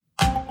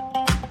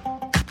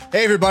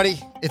Hey, everybody,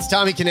 it's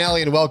Tommy Canale,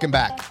 and welcome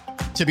back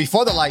to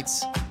Before the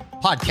Lights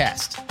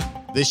podcast,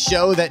 the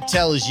show that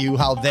tells you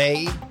how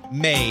they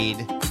made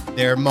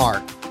their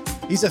mark.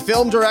 He's a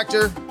film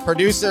director,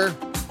 producer,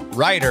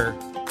 writer,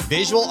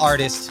 visual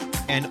artist,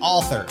 and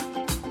author.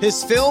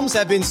 His films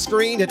have been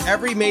screened at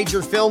every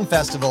major film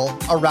festival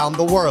around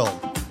the world.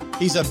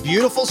 He's a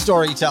beautiful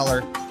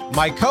storyteller,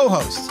 my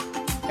co-host,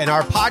 in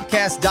our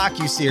podcast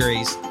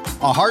docuseries,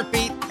 A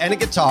Heartbeat and a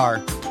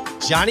Guitar,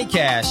 Johnny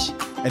Cash,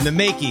 and the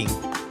Making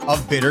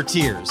of Bitter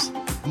Tears.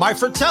 My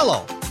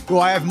Fratello, who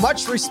I have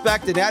much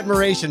respect and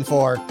admiration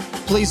for,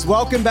 please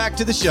welcome back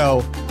to the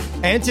show,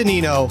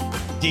 Antonino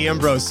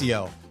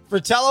D'Ambrosio.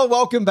 Fratello,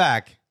 welcome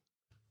back.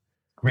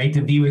 Great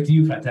to be with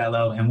you,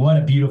 Fratello, and what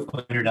a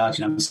beautiful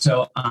introduction. I'm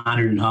so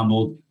honored and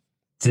humbled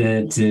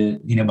to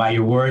by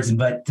your words,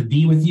 but to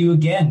be with you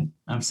again.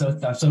 I'm so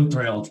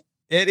thrilled.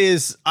 It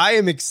is. I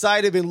am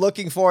excited and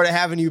looking forward to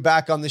having you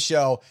back on the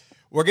show.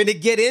 We're going to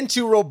get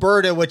into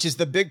Roberta, which is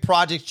the big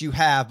project you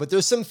have, but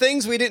there's some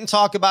things we didn't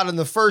talk about in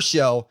the first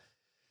show.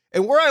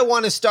 And where I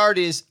want to start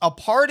is a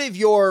part of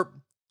your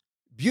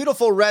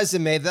beautiful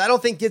resume that I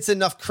don't think gets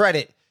enough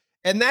credit,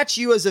 and that's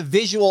you as a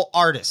visual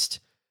artist.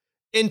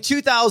 In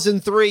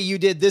 2003, you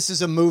did This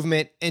Is a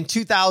Movement. In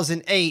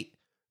 2008,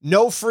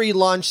 No Free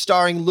Lunch,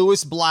 starring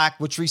Lewis Black,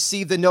 which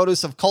received the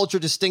Notice of Culture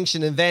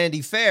Distinction in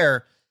Vanity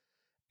Fair.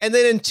 And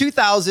then in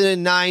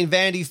 2009,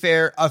 Vanity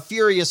Fair, A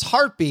Furious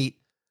Heartbeat.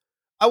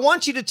 I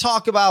want you to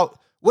talk about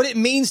what it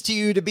means to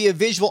you to be a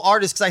visual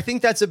artist, because I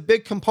think that's a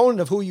big component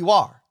of who you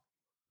are.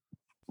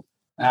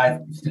 I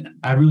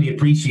really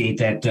appreciate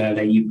that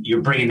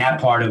you're bringing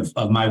that part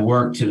of my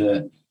work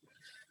to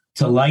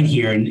light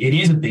here, and it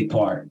is a big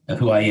part of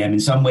who I am. In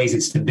some ways,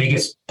 it's the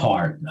biggest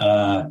part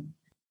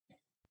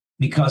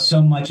because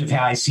so much of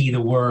how I see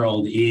the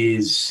world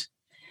it's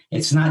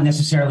not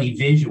necessarily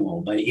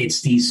visual, but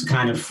it's these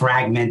kind of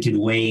fragmented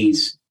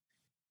ways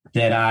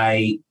that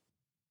I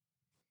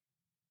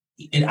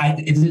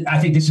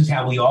think this is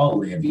how we all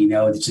live.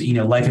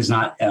 Life is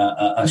not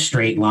a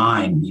straight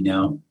line.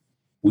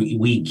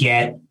 We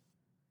get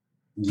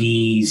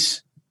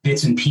these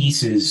bits and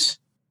pieces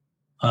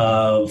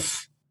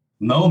of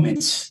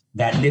moments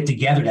that knit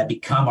together that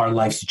become our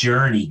life's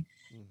journey.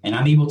 And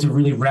I'm able to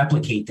really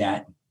replicate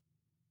that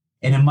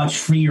in a much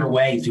freer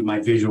way through my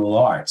visual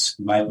arts,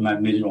 my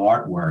visual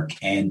artwork.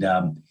 And,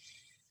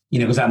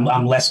 because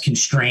I'm less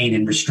constrained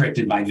and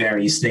restricted by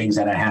various things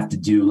that I have to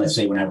do, let's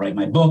say when I write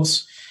my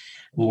books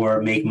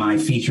or make my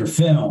feature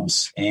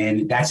films.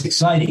 And that's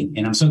exciting.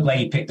 And I'm so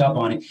glad you picked up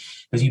on it,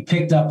 because you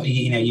picked up,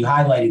 you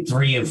highlighted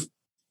three of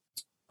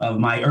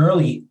my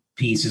early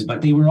pieces,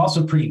 but they were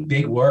also pretty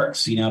big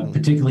works,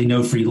 particularly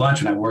No Free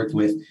Lunch, when I worked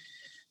with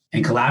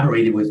and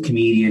collaborated with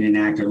comedian and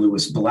actor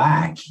Lewis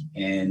Black.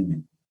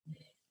 And,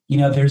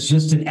 there's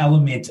just an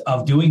element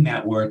of doing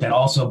that work that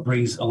also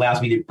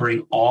allows me to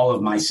bring all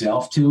of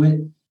myself to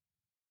it.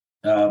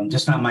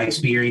 Just not my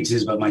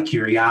experiences, but my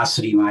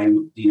curiosity, my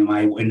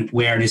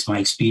awareness, my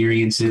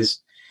experiences,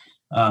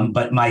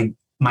 but my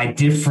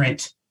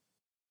different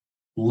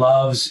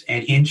loves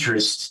and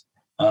interests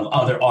of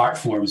other art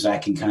forms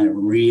that can kind of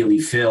really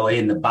fill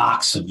in the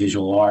box of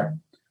visual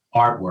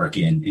artwork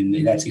in. And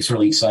it's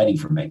really exciting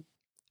for me.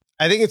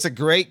 I think it's a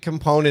great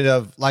component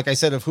of, like I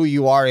said, of who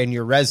you are in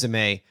your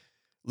resume.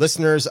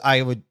 Listeners,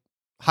 I would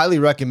highly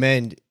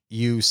recommend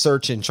you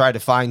search and try to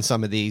find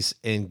some of these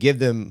and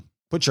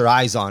put your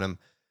eyes on them.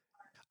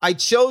 I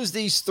chose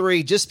these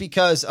three just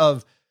because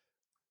of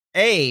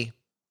it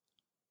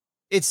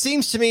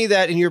seems to me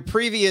that in your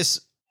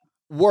previous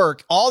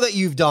work, all that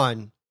you've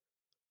done,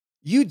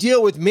 you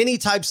deal with many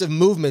types of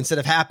movements that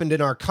have happened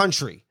in our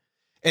country,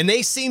 and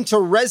they seem to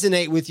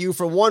resonate with you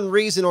for one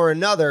reason or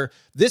another.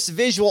 This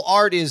visual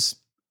art is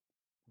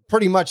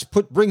pretty much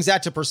brings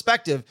that to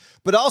perspective,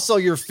 but also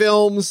your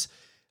films.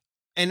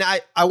 And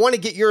I want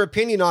to get your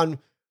opinion on,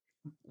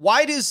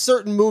 why does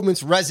certain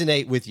movements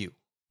resonate with you?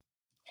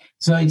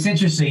 So it's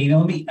interesting,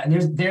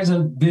 there's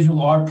a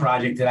visual art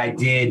project that I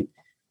did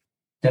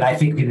that I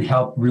think can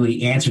help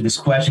really answer this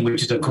question,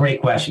 which is a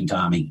great question,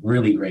 Tommy,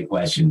 really great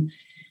question.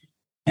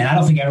 And I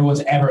don't think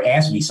everyone's ever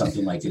asked me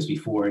something like this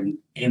before in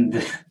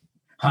the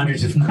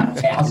hundreds, if not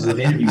thousands of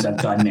interviews I've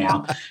done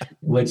now,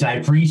 which I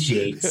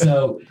appreciate.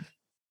 So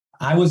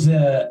I was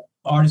an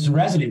artist in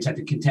residence at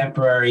the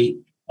Contemporary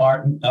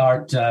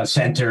Art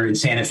Center in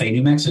Santa Fe,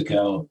 New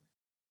Mexico,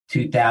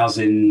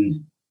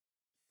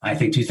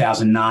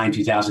 2009,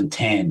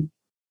 2010.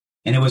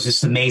 And it was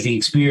this amazing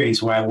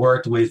experience where I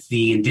worked with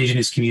the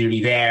indigenous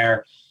community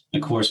there,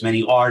 and of course,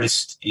 many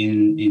artists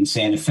in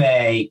Santa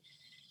Fe.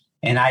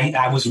 And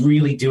I was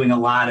really doing a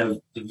lot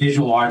of the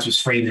visual arts was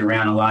framed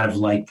around a lot of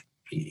like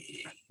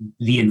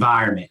the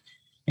environment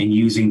and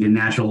using the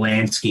natural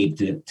landscape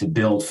to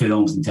build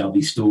films and tell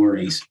these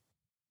stories.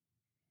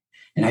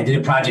 And I did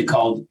a project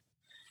called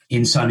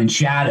In Sun and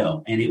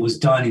Shadow, and it was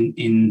done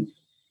in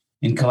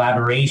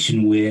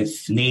collaboration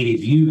with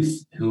Native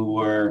youth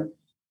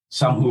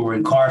some who were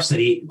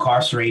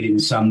incarcerated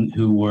and some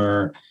who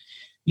were,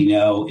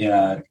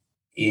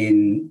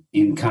 in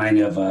kind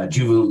of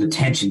juvenile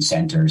detention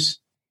centers.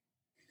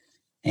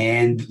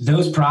 And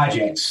those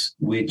projects,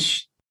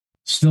 which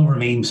still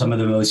remain some of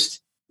the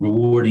most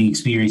rewarding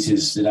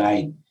experiences that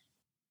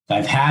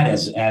I've had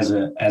as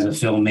a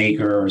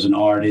filmmaker or as an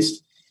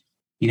artist,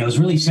 is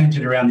really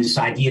centered around this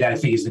idea that I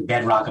think is the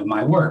bedrock of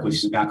my work, which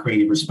is about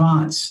creative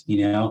response,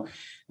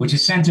 which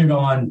is centered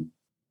on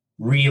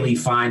really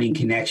finding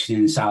connection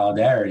and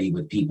solidarity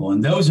with people.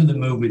 And those are the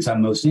movements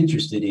I'm most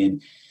interested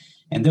in.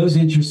 And those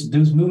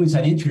movements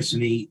that interest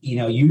me,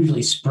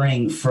 usually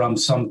spring from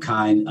some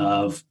kind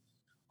of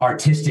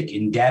artistic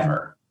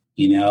endeavor,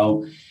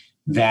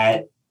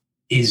 that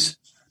is,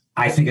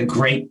 I think, a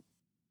great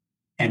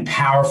and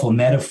powerful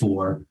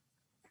metaphor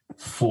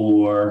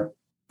for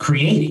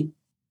creating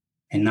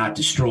and not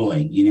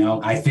destroying.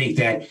 I think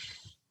that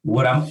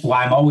why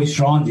I'm always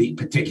drawn to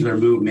particular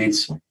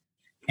movements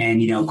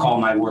and,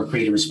 call my work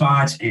creative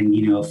response and,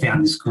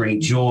 found this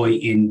great joy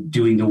in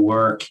doing the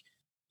work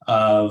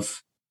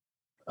of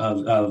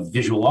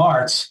visual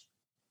arts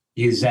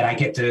is that I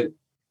get to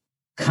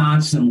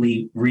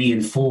constantly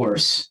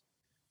reinforce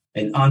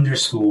and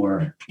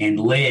underscore and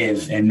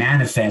live and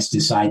manifest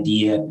this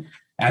idea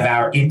of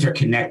our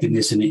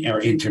interconnectedness and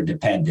our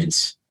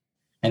interdependence.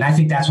 And I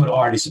think that's what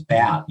art is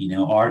about.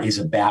 Art is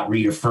about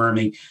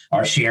reaffirming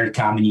our shared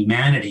common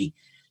humanity.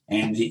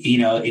 And,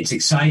 it's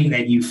exciting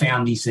that you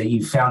found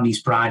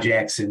these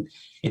projects, and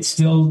it's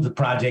still the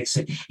projects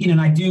that,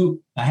 and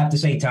I have to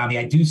say, Tommy,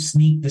 I do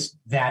sneak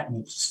that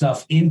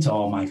stuff into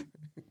all my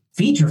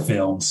feature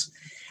films,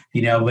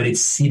 but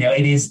it's,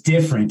 it is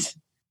different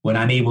when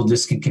I'm able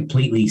to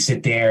completely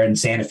sit there in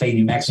Santa Fe,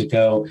 New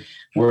Mexico,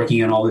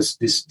 working on all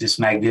this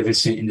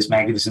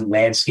magnificent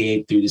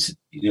landscape through this,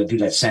 through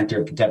that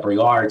Center of Contemporary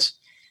Arts,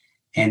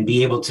 and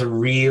be able to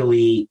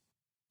really,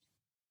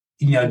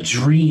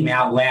 dream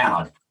out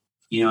loud,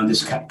 in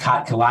this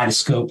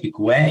kaleidoscopic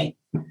way.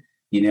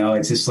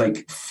 It's just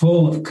like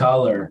full of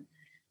color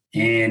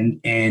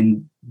and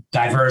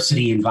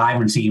diversity and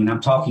vibrancy. When I'm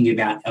talking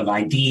about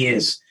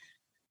ideas,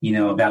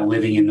 about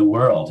living in the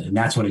world. And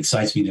that's what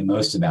excites me the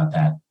most about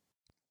that.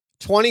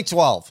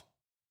 2012,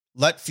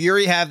 Let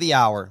Fury Have the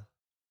Hour,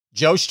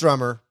 Joe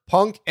Strummer,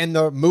 Punk and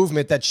the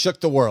Movement That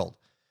Shook the World.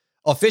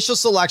 Official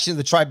selection of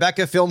the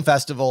Tribeca Film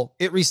Festival.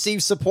 It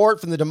received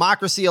support from the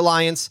Democracy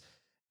Alliance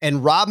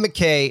and Rob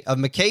McKay of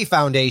McKay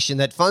Foundation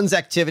that funds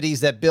activities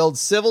that build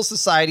civil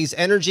society's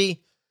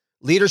energy,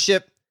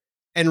 leadership,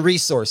 and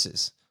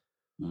resources.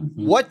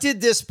 Mm-hmm. What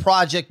did this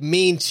project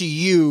mean to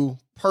you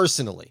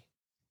personally?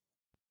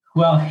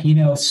 Well,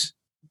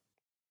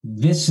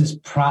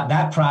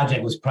 that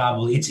project was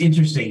probably, it's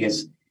interesting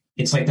as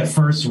it's like the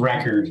first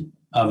record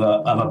of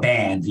a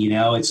band,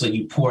 it's like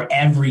you pour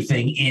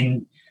everything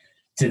into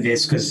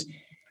this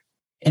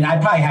and I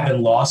probably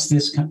haven't lost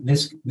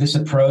this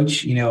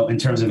approach, in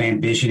terms of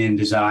ambition and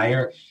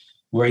desire,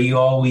 where you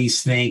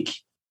always think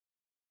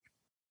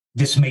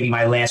this may be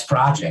my last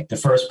project. The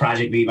first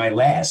project may be my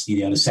last,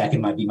 the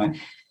second might be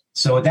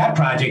so with that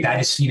project, I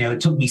just,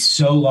 it took me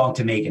so long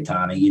to make it,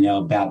 Tommy,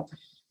 about,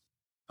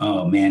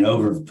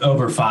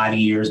 over 5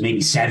 years,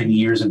 maybe 7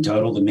 years in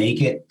total to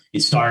make it.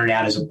 It started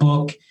out as a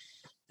book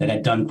that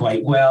had done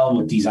quite well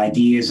with these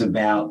ideas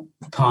about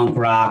punk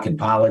rock and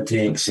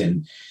politics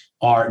and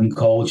art and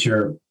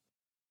culture.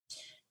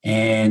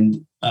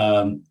 And,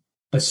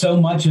 but so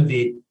much of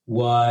it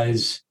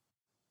was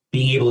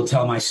being able to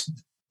tell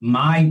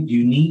my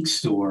unique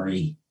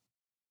story,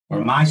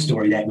 or my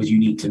story that was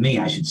unique to me,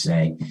 I should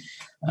say,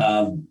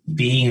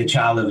 being a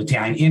child of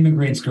Italian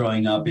immigrants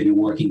growing up in a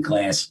working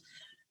class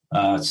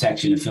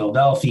section of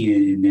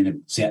Philadelphia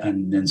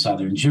and then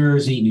Southern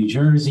New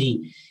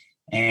Jersey,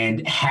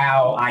 and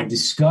how I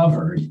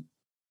discovered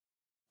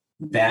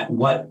that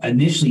what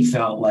initially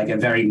felt like a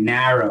very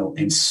narrow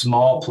and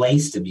small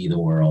place to be the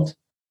world,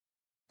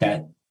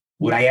 that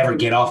would I ever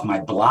get off my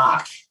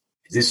block?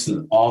 Is this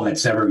all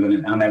that's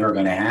I'm ever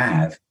going to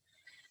have?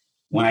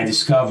 When I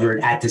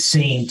discovered at the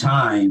same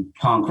time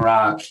punk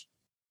rock,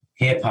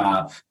 hip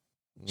hop,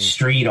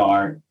 street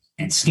art,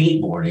 and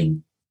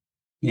skateboarding,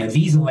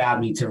 these allowed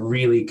me to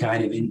really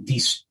kind of, in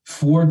these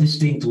 4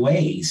 distinct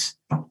ways,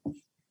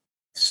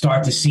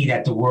 start to see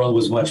that the world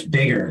was much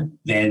bigger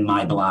than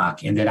my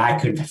block and that I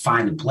could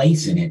find a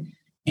place in it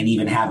and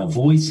even have a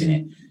voice in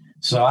it.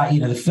 So,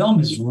 the film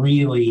is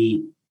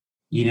really,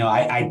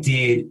 I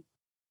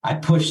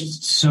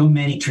pushed so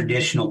many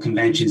traditional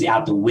conventions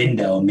out the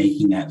window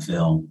making that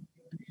film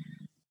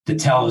to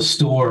tell a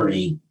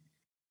story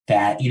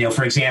that,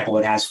 for example,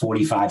 it has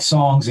 45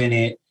 songs in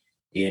it.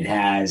 It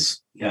has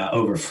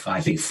over,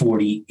 I think,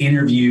 40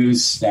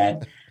 interviews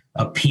that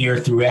appear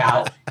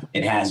throughout.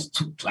 It has,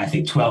 I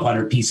think,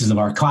 1,200 pieces of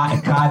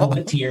archival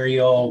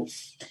material.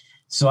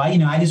 So I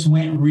just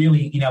went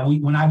really,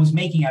 when I was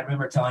making, I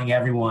remember telling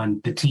everyone,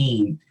 the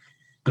team,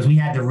 because we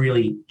had to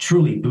really,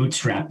 truly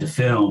bootstrap the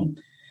film.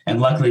 And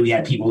luckily we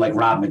had people like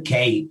Rob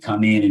McKay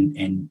come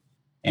in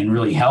and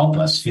really help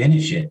us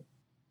finish it.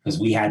 Because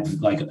we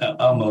had like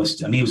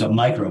almost, it was a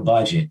micro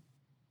budget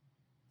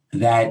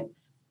that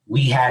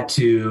we had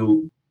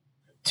to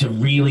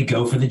really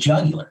go for the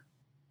jugular.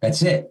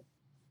 That's it.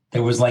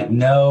 There was like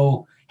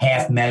no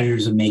half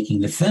measures of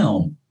making the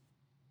film.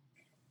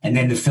 And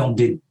then the film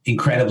did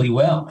incredibly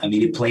well. I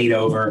mean, it played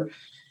over,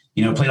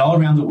 played all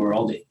around the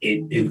world.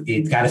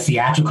 It got a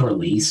theatrical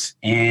release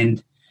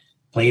and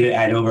played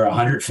at over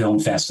 100 film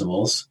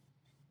festivals,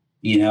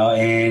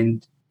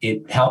 and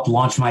it helped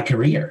launch my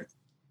career,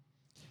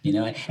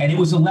 and it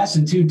was a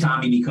lesson too,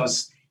 Tommy,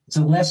 because it's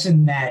a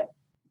lesson that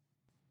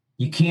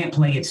you can't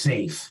play it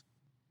safe.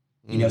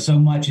 So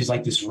much is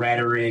like this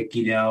rhetoric,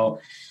 to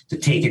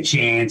take a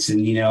chance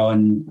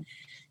and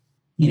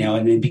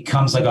it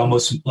becomes like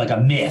almost like a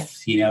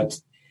myth, you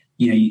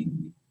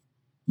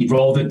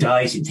roll the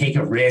dice, you take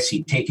a risk,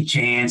 you take a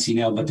chance,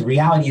 but the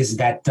reality is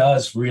that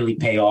does really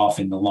pay off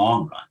in the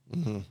long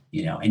run,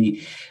 and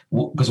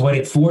because what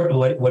it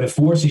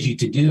forces you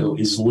to do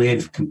is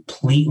live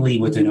completely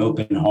with an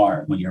open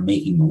heart when you're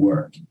making the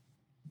work.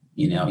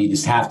 You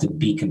just have to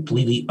be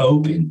completely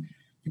open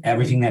to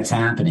everything that's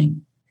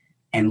happening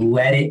and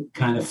let it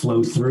kind of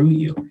flow through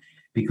you,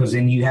 because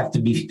then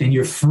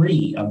you're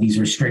free of these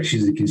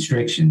restrictions and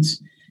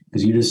constrictions,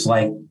 because you're just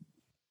like,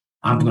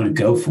 I'm going to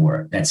go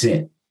for it. That's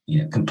it.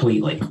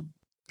 Completely.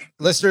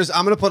 Listeners,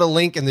 I'm going to put a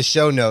link in the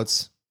show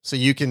notes so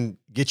you can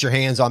get your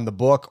hands on the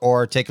book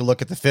or take a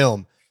look at the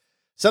film.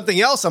 Something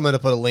else I'm going to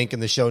put a link in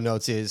the show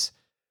notes is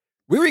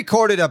we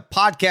recorded a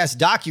podcast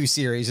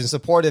docuseries in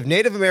support of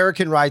Native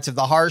American rights of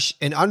the harsh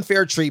and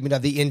unfair treatment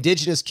of the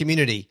indigenous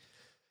community.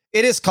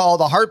 It is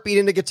called A Heartbeat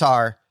in the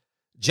Guitar,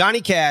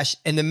 Johnny Cash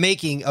and the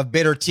Making of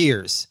Bitter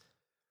Tears.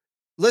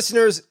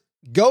 Listeners,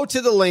 go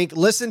to the link,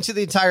 listen to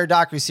the entire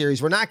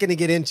docuseries. We're not going to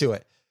get into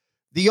it.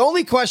 The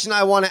only question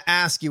I want to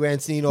ask you,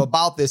 Antonino,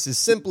 about this is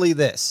simply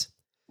this.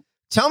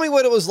 Tell me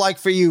what it was like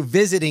for you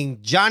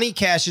visiting Johnny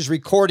Cash's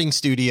recording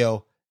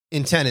studio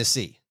in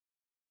Tennessee.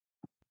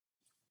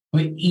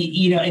 But,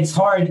 it's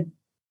hard.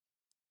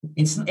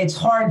 It's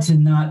hard to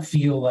not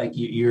feel like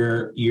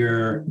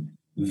you're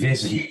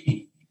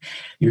visiting.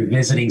 You're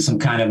visiting some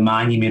kind of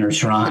monument or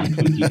shrine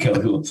when you go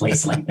to a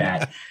place like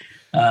that.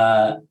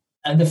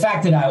 And the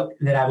fact that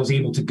I was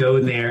able to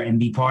go there and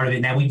be part of it,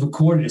 and that we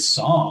recorded a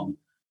song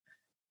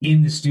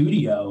in the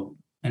studio,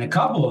 and a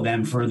couple of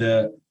them for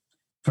the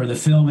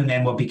film, and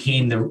then what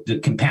became the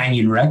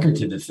companion record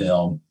to the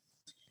film.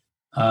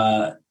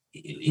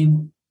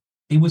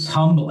 It was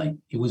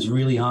humbling. It was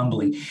really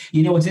humbling.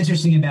 What's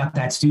interesting about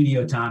that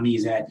studio, Tommy,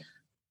 is that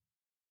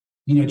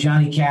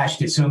Johnny Cash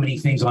did so many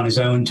things on his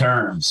own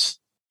terms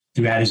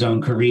throughout his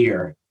own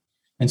career,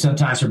 and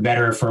sometimes for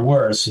better or for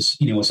worse,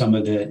 with some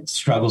of the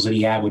struggles that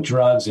he had with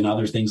drugs and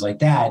other things like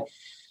that.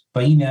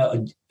 But,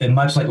 and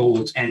much like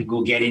we'll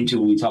get into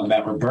when we talk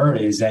about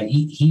Roberta, is that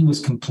he was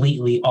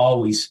completely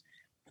always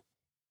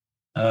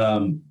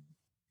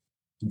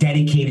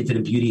dedicated to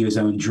the beauty of his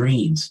own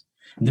dreams.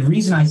 And the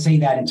reason I say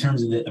that in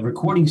terms of the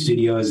recording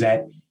studio is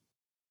that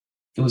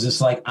it was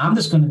just like, I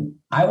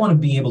want to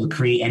be able to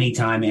create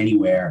anytime,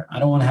 anywhere. I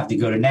don't want to have to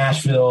go to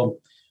Nashville.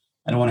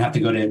 I don't want to have to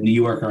go to New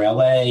York or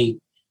LA.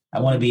 I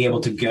want to be able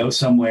to go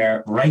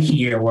somewhere right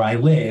here where I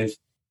live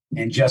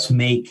and just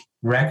make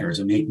records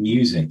and make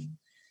music.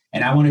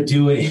 And I want to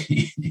do it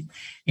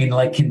in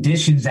like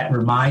conditions that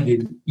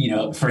reminded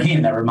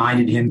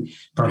him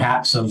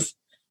perhaps of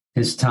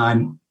his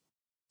time,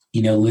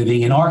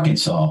 living in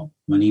Arkansas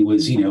when he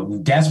was,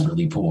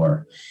 desperately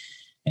poor,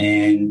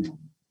 and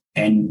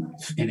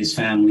his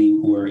family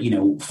were,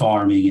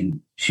 farming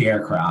and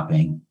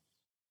sharecropping.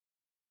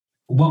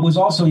 What was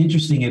also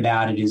interesting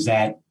about it is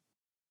that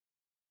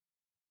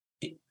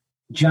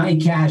Johnny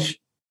Cash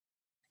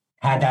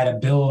had that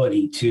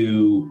ability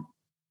to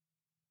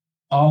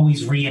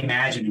always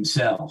reimagine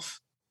himself.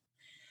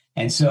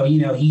 And so,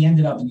 he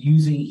ended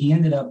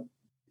up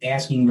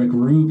asking Rick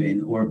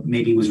Rubin, or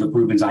maybe it was Rick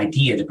Rubin's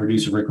idea, the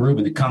producer Rick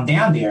Rubin, to come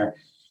down there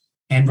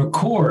and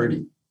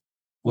record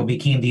what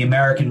became the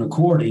American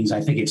Recordings.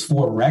 I think it's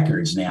 4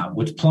 records now,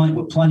 with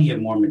plenty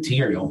of more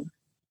material,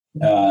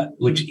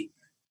 which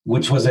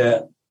was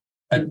a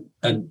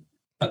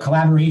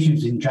collaboration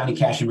between Johnny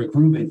Cash and Rick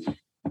Rubin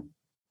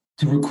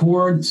to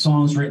record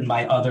songs written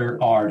by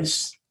other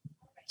artists.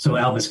 So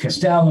Elvis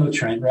Costello,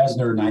 Trent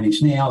Reznor, Nine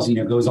Inch Nails,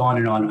 goes on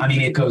and on. I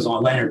mean, it goes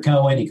on. Leonard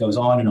Cohen, it goes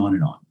on and on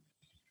and on.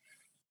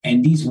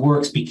 And these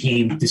works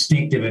became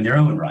distinctive in their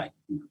own right.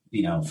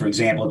 For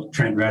example,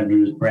 Trent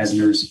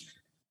Reznor's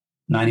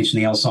Nine Inch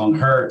Nails song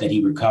 "Hurt" that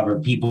he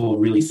recovered, people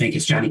really think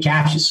it's Johnny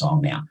Cash's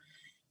song now.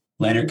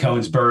 Leonard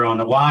Cohen's "Bird on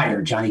the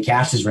Wire," Johnny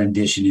Cash's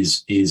rendition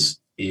is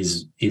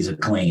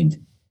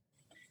acclaimed.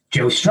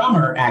 Joe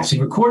Strummer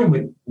actually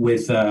recorded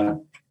with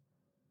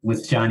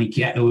Johnny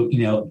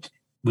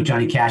with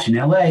Johnny Cash in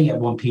L.A. at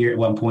one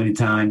point in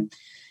time,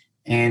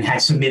 and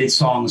had submitted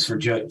songs for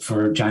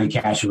Johnny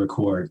Cash to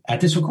record at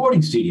this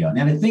recording studio.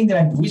 Now,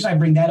 the reason I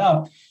bring that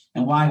up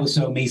and why it was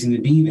so amazing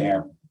to be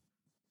there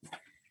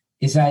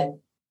is that,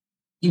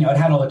 it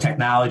had all the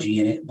technology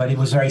in it, but it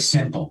was very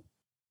simple.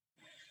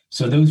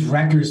 So those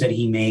records that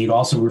he made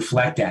also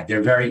reflect that.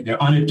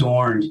 They're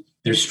unadorned,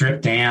 they're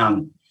stripped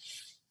down.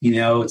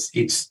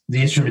 It's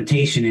the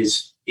instrumentation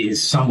is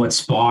somewhat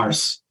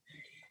sparse.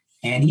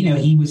 And,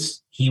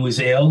 he was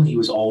ill, he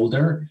was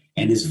older,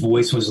 and his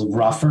voice was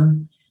rougher.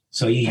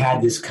 So he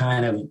had this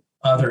kind of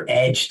other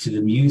edge to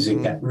the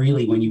music that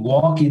really, when you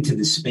walk into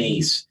the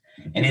space,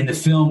 and in the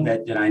film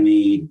that I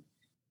made,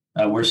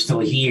 We're Still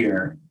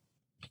Here,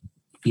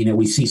 you know,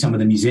 we see some of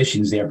the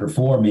musicians there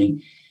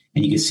performing,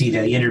 and you can see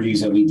that the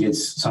interviews that we did,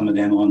 some of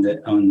them on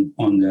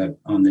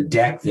the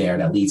deck there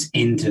that leads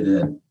into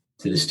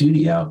the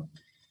studio.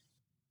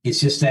 It's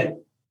just that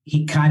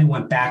he kind of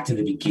went back to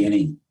the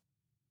beginning.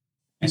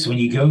 And so when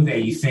you go there,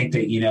 you think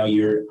that, you know,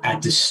 you're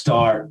at the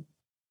start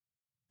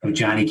of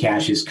Johnny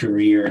Cash's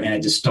career and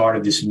at the start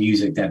of this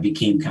music that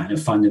became kind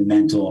of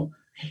fundamental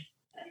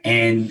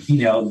and,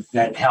 you know,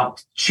 that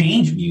helped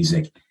change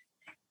music.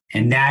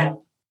 And that,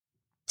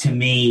 to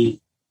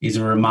me, is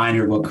a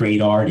reminder of what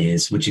great art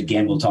is, which,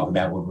 again, we'll talk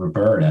about with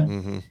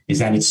Roberta, is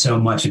that it's so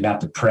much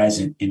about the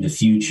present and the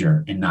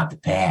future and not the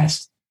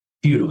past.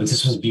 Beautiful.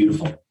 This was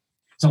beautiful.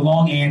 It's a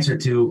long answer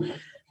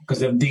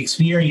because of the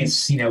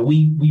experience, you know,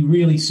 we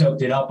really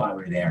soaked it up while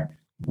we were there.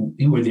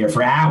 We were there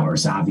for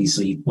hours,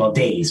 obviously. Well,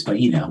 days, but,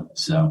 you know,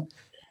 so.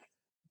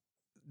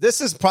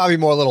 This is probably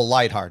more a little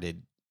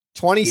lighthearted.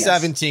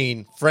 2017,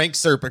 yes. Frank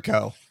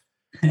Serpico,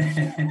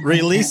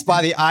 released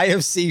by the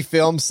IFC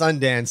Film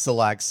Sundance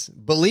Selects.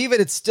 Believe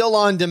it, it's still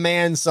on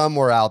demand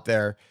somewhere out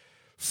there.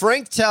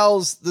 Frank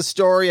tells the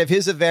story of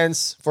his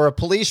events for a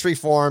police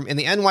reform in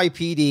the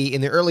NYPD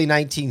in the early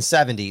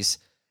 1970s.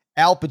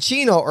 Al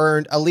Pacino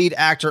earned a lead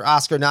actor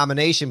Oscar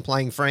nomination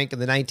playing Frank in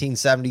the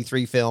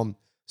 1973 film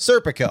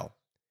Serpico.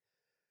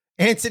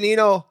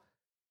 Antonino,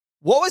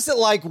 what was it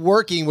like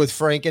working with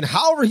Frank, and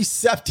how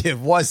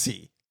receptive was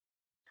he?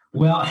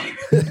 Well,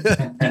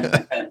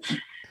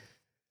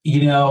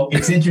 you know,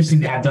 it's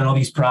interesting to have done all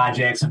these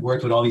projects and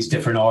worked with all these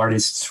different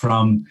artists,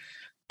 from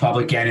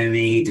Public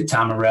Enemy to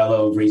Tom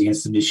Morello, Rage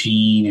Against the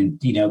Machine, and,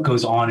 you know, it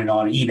goes on and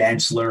on. Eve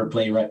Ensler,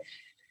 playwright.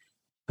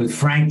 But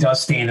Frank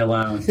does stand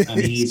alone. I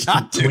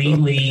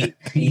mean,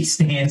 he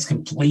stands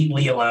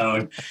completely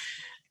alone.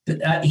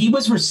 He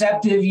was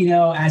receptive, you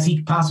know, as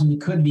he possibly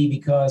could be,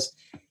 because,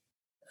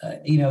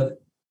 you know,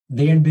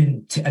 there had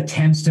been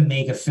attempts to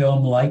make a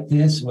film like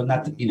this. Well,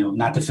 not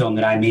the film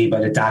that I made,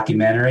 but a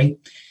documentary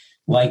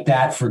like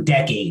that for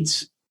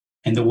decades.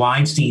 And the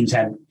Weinsteins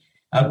had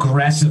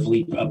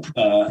aggressively,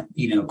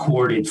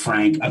 courted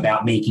Frank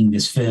about making a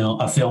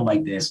film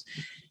like this.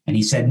 And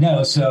he said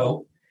no.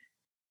 So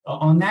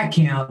on that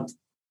count,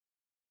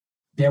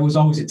 there was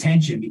always a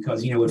tension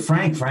because, you know, with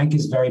Frank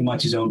is very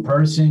much his own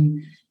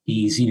person.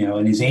 He's, you know,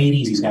 in his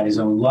 80s, he's got his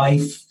own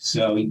life.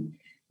 So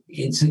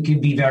it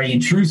can be very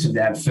intrusive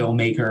to have a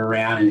filmmaker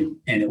around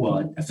and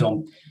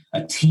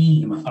a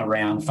team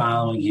around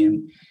following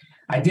him.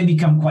 I did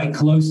become quite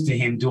close to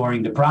him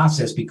during the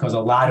process because a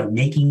lot of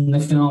making the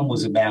film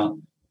was about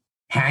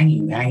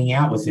hanging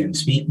out with him,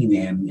 speaking to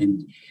him.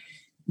 And,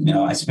 you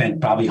know, I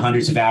spent probably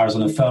hundreds of hours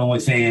on the phone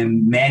with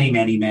him, many,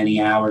 many,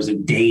 many hours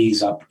and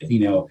days up,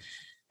 you know,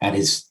 at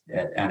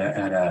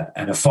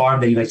a farm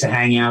that he likes to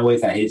hang out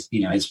with, at his,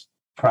 you know, his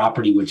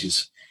property, which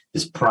is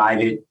this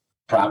private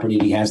property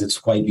that he has that's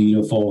quite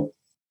beautiful.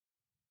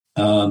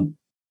 And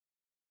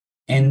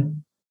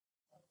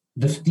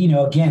you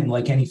know, again,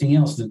 like anything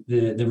else,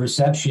 the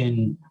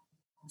reception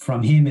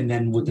from him and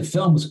then with the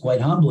film was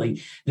quite humbling.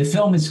 The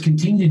film has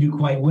continued to do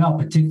quite well,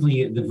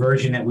 particularly the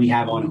version that we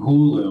have on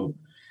Hulu,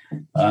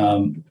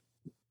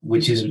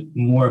 which is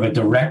more of a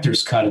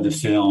director's cut of the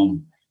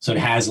film. So it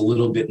has a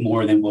little bit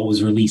more than what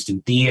was released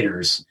in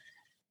theaters.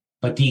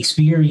 But the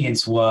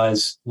experience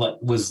was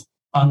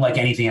unlike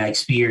anything I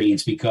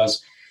experienced,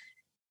 because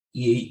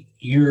you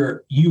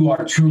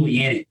are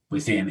truly in it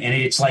with him. And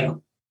it's like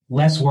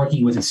less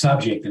working with a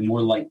subject and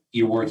more like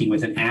you're working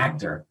with an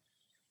actor,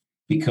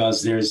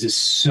 because there's this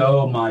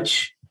so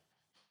much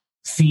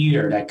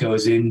theater that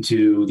goes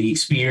into the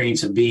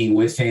experience of being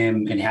with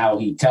him and how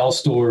he tells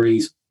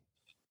stories.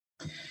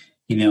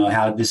 You know,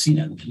 how this, you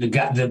know,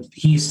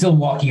 he's still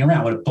walking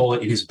around with a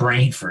bullet in his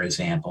brain, for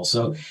example.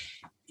 So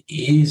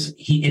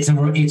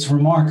it's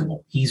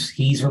remarkable.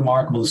 He's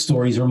remarkable. The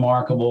story's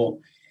remarkable.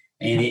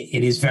 And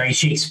it is very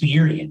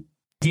Shakespearean.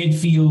 Did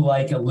feel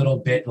like a little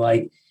bit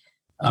like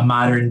a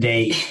modern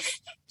day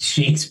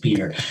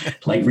Shakespeare,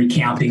 like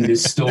recounting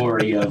this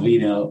story of,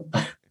 you know,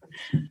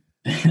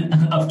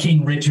 of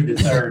King Richard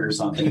III or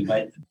something.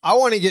 But I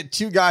want to get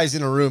two guys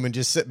in a room and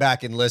just sit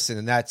back and listen.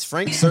 And that's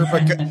Frank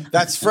Serpico.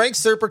 That's Frank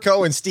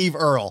Serpico and Steve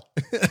Earle.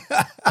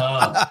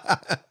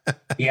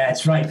 Yeah,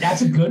 that's right.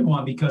 That's a good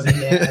one, because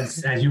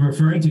as you're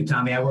referring to,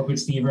 Tommy, I work with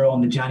Steve Earle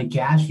on the Johnny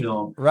Cash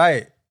film.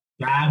 Right.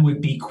 That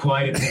would be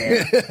quite a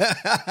pair.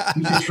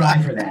 We should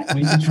try for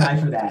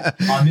that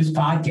on this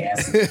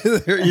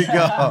podcast. There you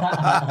go.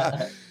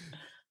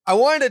 I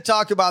wanted to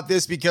talk about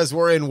this because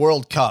we're in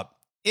World Cup.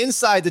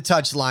 Inside the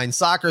Touchline,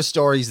 soccer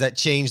stories that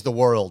change the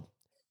world.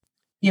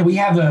 Yeah, we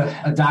have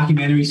a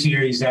documentary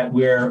series that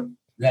we're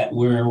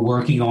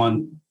working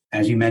on,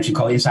 as you mentioned,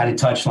 called Inside the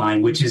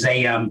Touchline, which is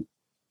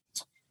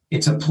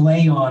it's a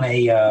play on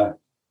a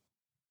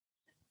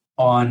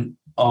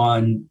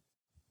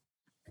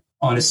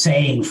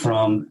saying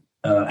from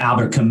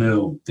Albert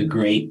Camus, the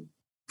great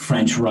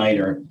French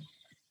writer,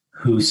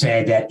 who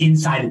said that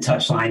inside the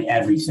touchline,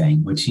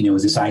 everything, which, you know,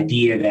 is this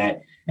idea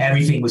that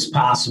everything was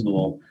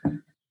possible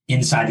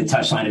inside the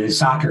touchline of the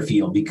soccer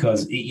field,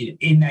 because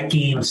in that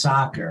game of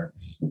soccer,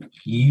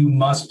 you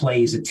must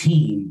play as a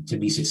team to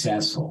be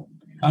successful.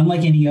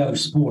 Unlike any other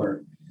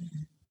sport,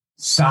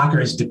 soccer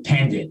is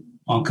dependent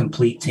on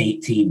complete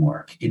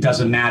teamwork. It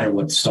doesn't matter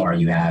what star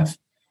you have.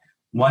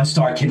 One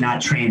star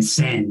cannot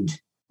transcend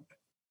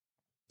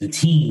the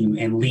team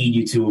and lead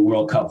you to a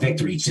World Cup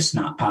victory. It's just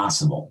not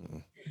possible.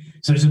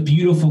 So there's a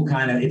beautiful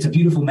it's a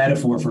beautiful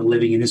metaphor for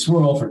living in this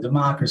world, for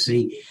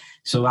democracy.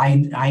 So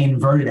I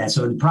inverted that.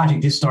 So the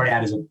project just started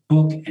out as a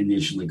book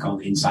initially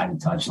called Inside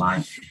the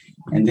Touchline.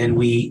 And then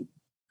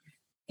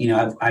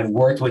I've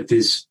worked with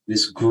this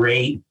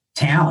great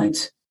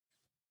talent,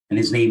 and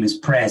his name is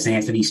Prez,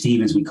 Anthony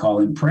Stevens. We call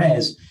him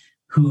Prez,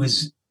 who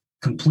is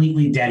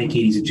completely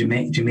dedicated. He's a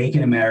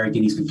Jamaican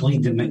American. He's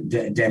completely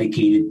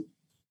dedicated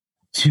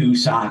to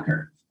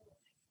soccer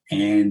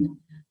and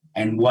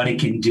what it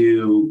can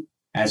do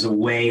as a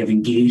way of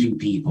engaging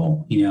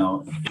people,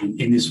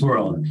 in this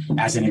world,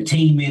 as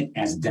entertainment,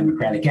 as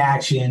democratic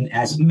action,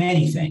 as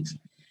many things.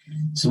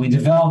 So we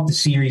developed a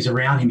series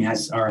around him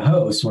as our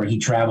host, where he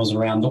travels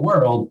around the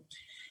world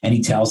and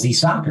he tells these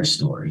soccer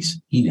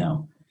stories,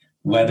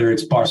 whether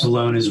it's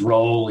Barcelona's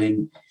role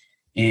in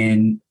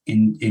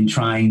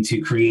trying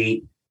to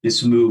create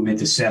this movement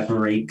to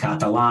separate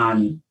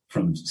Catalan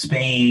from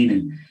Spain.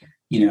 And,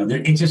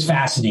 it's just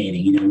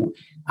fascinating,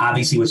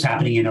 obviously what's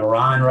happening in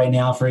Iran right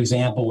now, for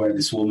example, where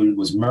this woman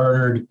was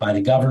murdered by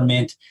the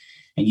government.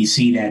 And you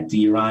see that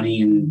the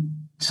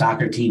Iranian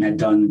soccer team had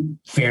done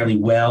fairly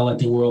well at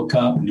the World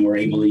Cup, and were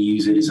able to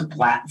use it as a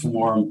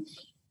platform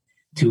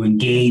to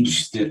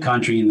engage the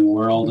country and the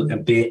world a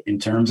bit in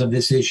terms of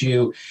this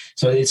issue.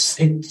 So it's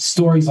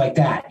stories like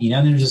that,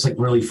 there's just like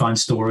really fun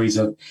stories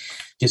of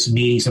just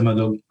meeting some of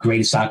the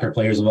greatest soccer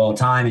players of all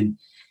time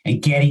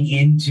and getting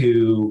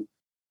into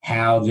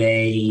how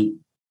they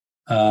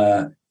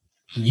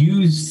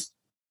use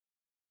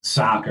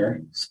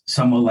soccer,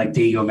 someone like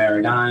Diego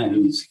Maradona,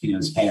 who's,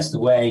 has passed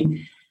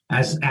away,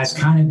 as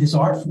kind of this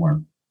art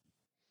form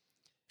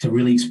to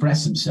really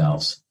express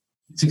themselves.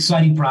 It's an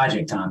exciting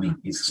project, Tommy.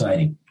 It's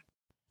exciting.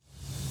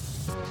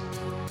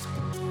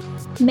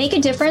 Make a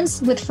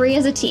difference with Free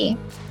as a T.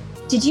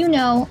 Did you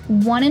know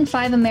 1 in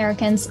 5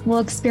 Americans will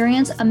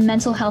experience a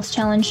mental health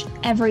challenge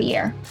every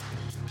year?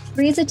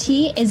 Free as a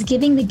T is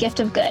giving the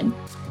gift of good.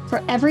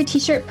 For every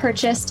t-shirt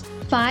purchased,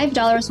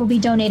 $5 will be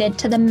donated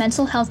to the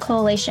Mental Health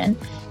Coalition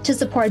to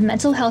support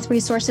mental health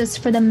resources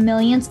for the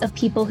millions of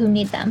people who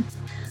need them.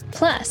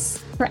 Plus,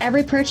 for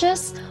every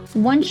purchase,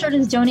 1 shirt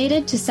is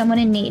donated to someone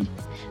in need.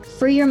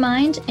 Free your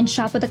mind and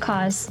shop with a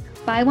cause.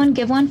 Buy one,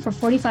 give one for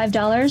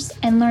 $45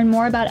 and learn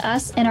more about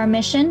us and our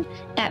mission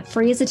at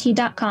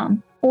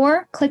freeasat.com,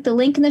 or click the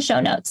link in the show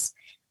notes.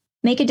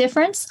 Make a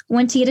difference,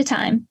 1 tea at a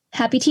time.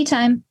 Happy tea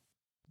time.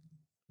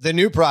 The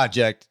new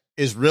project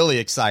is really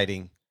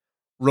exciting.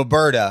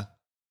 Roberta,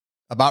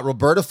 about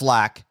Roberta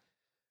Flack.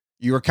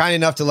 You were kind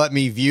enough to let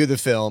me view the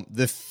film.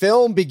 The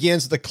film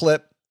begins with a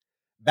clip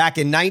back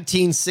in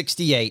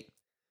 1968.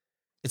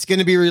 It's going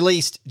to be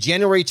released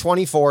January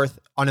 24th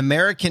on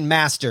American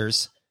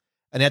Masters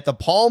and at the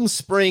Palm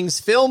Springs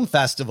Film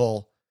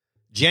Festival,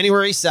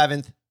 January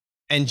 7th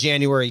and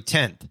January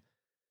 10th.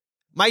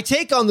 My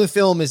take on the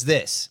film is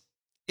this.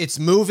 It's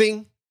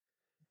moving.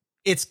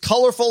 It's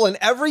colorful in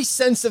every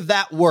sense of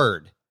that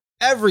word.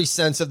 Every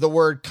sense of the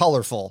word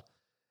colorful.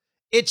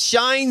 It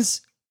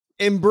shines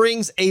and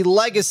brings a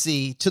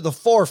legacy to the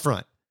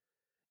forefront.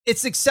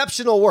 It's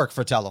exceptional work,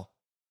 Fratello.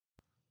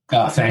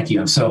 Oh, thank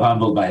you. I'm so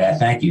humbled by that.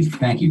 Thank you.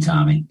 Thank you,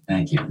 Tommy.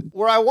 Thank you.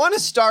 Where I want to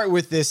start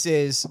with this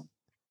is,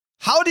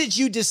 how did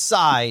you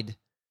decide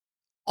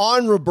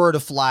on Roberta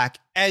Flack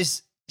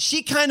as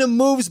she kind of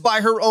moves by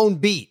her own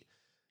beat?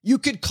 You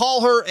could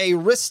call her a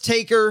risk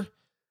taker,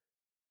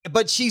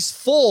 but she's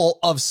full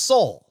of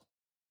soul.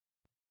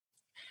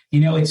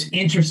 It's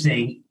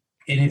interesting.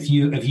 And if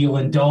you'll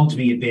indulge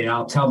me a bit,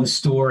 I'll tell the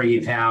story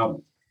of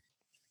how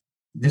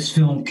this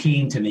film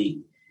came to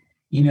me.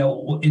 In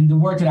the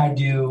work that I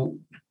do,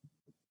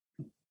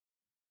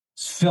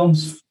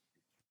 films,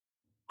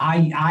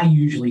 I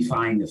usually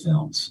find the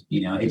films.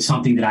 It's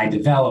something that I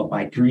develop,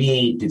 I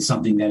create. It's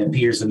something that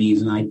appears to me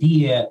as an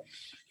idea.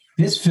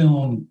 This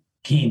film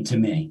came to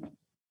me,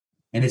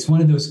 and it's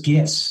one of those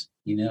gifts,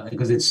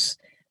 because it's,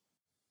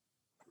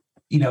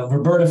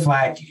 Roberta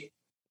Flack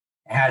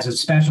has a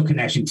special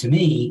connection to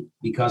me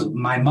because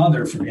my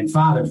mother and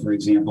father, for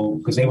example,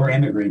 because they were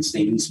immigrants,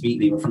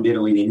 they were from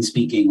Italy, they didn't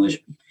speak English.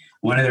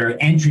 One of their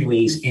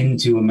entryways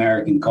into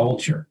American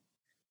culture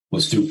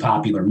was through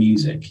popular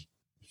music.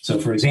 So,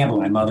 for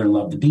example, my mother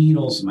loved the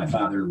Beatles, my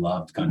father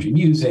loved country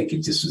music.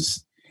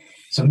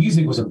 So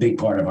music was a big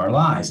part of our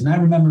lives. And I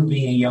remember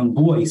being a young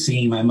boy,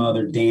 seeing my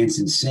mother dance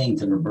and sing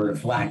to Roberta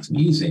Flack's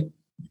music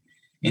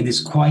in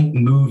this quite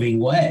moving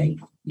way.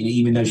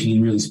 Even though she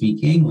didn't really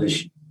speak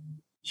English,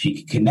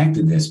 she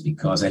connected this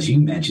because, as you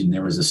mentioned,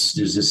 there's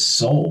this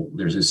soul,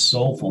 there's this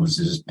soulfulness,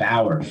 there's this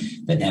power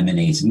that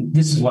emanates. And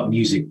this is what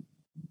music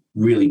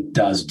really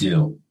does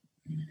do.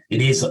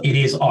 It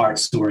is art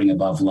soaring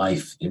above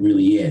life. It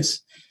really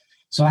is.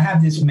 So I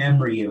have this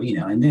memory of,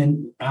 and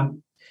then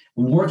I'm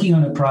working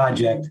on a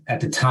project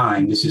at the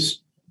time. This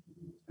is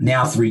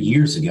now 3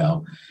 years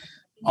ago,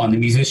 on the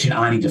musician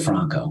Ani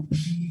DeFranco.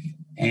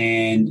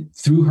 And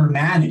through her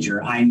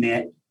manager, I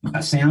met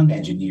a sound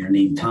engineer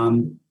named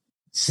Tom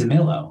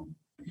Simillo,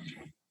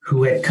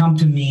 who had come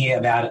to me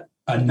about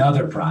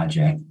another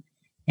project.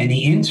 In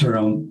the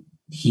interim,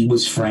 he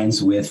was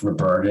friends with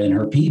Roberta and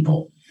her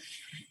people.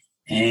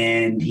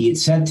 And he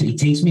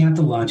takes me out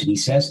to lunch and he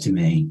says to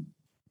me,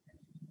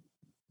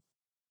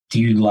 "Do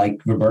you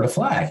like Roberta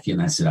Flack?"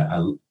 And I said,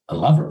 I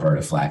love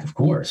Roberta Flack, of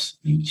course.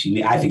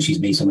 I think she's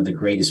made some of the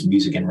greatest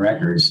music and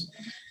records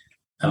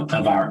of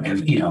our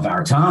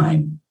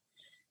time.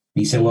 And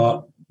he said,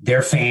 "Well,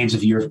 they're fans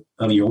of your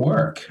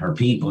work. Her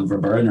people,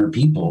 Roberta and her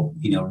people,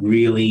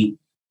 really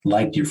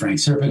liked your Frank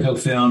Serpico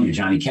film, your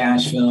Johnny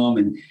Cash film,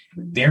 and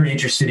they're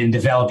interested in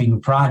developing a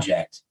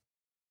project.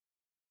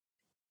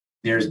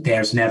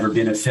 There's never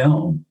been a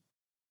film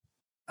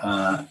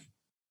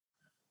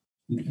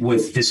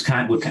with this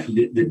with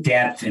the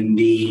depth and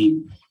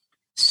the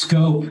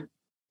scope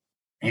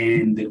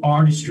and the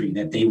artistry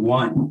that they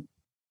want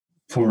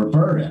for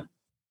Roberta,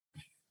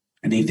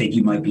 and they think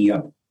you might be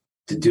up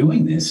to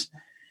doing this."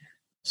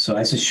 So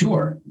I said,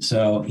 "Sure."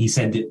 So he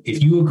said that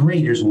if you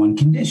agree, there's one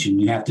condition.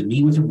 You have to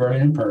meet with Roberta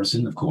in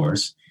person, of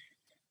course,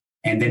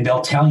 and then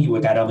they'll tell you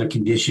what that other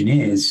condition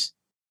is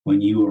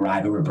when you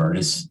arrive at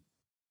Roberta's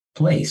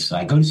place. So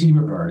I go to see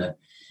Roberta,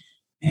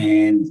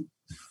 and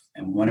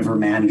one of her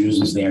managers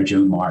was there,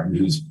 Joan Martin,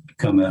 who's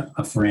become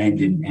a friend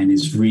and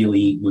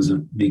was a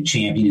big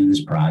champion in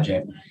this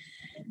project.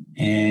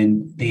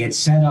 And they had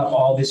set up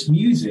all this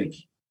music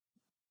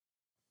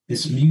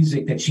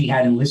that she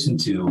hadn't listened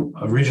to,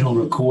 original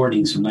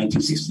recordings from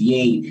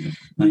 1968,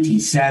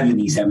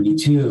 1970,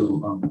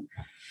 72,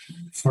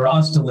 for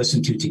us to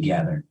listen to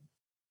together.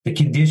 The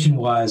condition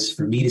was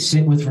for me to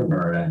sit with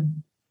Roberta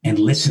and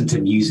listen to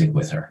music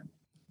with her.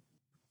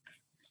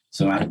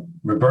 So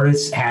Roberta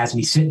has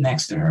me sit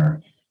next to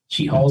her.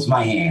 She holds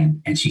my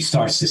hand and she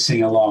starts to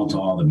sing along to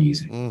all the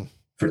music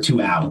for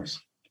 2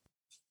 hours.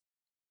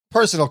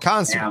 Personal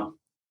concert. Now,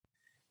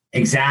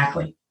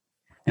 exactly.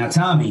 Now,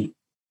 Tommy,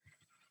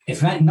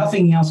 if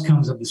nothing else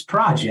comes of this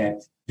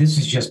project, this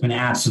has just been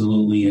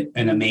absolutely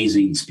an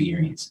amazing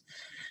experience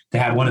to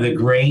have one of the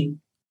great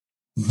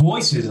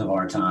voices of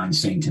our time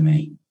singing to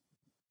me.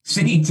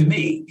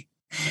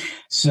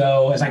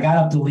 So as I got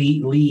up to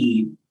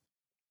lead,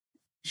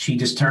 she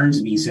just turns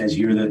to me and says,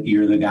 you're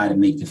the guy to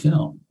make the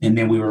film. And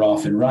then we were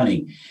off and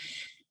running.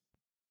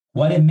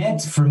 What it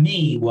meant for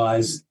me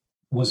was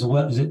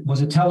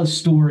to tell a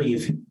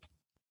story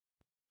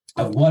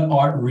of what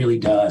art really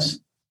does,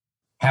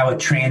 how it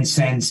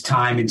transcends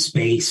time and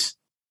space.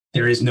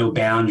 There is no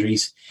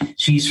boundaries.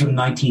 She's from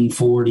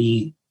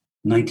 1940,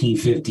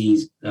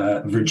 1950s,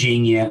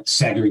 Virginia,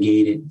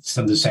 segregated,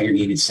 some of the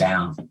segregated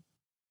South,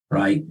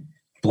 right?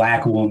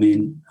 Black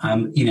woman.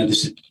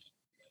 This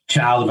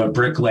child of a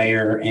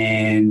bricklayer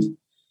and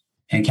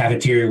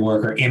cafeteria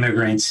worker,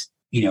 immigrants,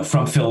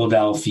 from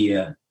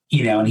Philadelphia,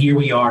 and here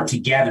we are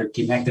together,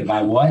 connected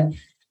by what?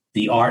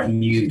 The art and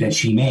music that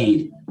she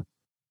made.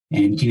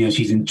 And,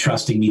 she's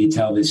entrusting me to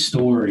tell this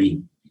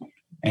story.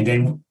 And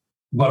then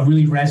what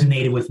really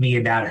resonated with me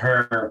about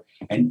her,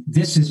 and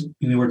this is,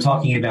 we're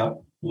talking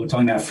about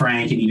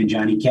Frank and even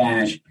Johnny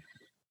Cash.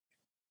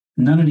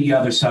 None of the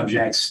other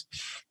subjects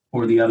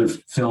or the other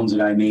films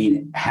that I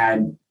made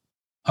had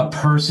a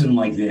person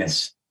like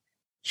this.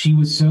 She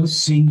was so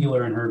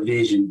singular in her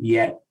vision,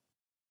 yet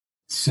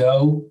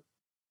so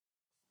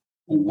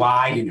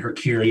wide in her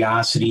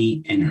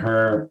curiosity and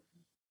her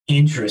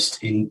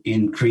interest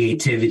in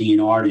creativity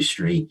and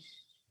artistry.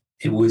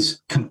 It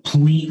was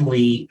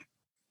completely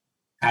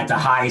at the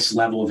highest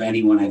level of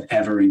anyone I've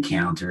ever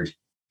encountered.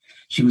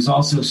 She was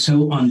also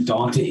so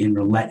undaunted and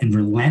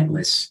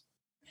relentless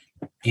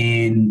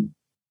in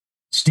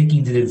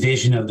sticking to the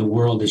vision of the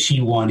world that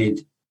she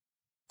wanted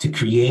to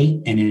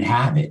create and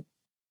inhabit.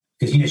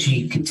 Because,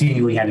 she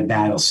continually had to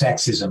battle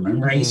sexism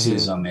and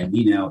racism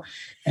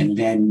and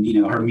then,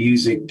 her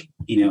music,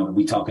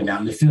 we talk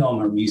about in the film,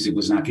 her music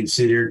was not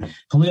considered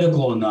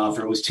political enough,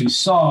 or it was too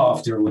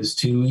soft, or it was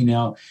too,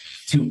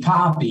 too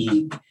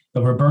poppy.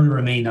 But Roberta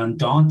remained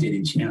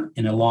undaunted,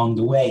 and along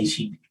the way,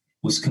 she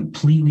was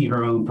completely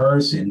her own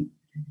person,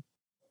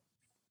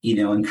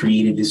 and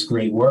created this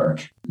great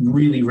work.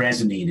 Really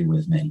resonated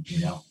with me,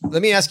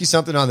 Let me ask you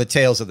something on the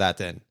tails of that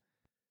then.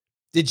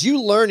 Did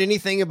you learn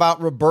anything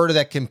about Roberta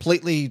that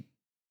completely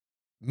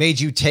made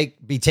you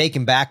be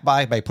taken back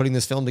by putting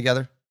this film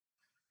together?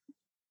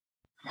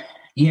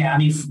 Yeah,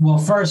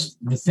 first,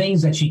 the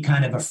things that she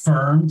kind of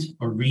affirmed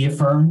or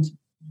reaffirmed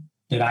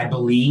that I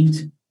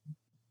believed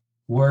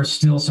were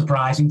still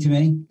surprising to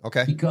me.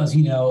 Okay. Because,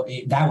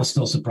 that was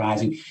still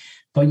surprising.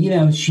 But,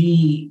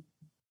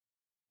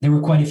 there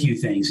were quite a few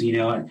things,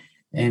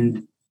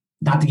 and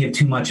not to give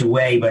too much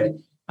away, but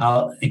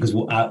because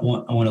I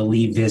want to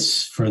leave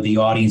this for the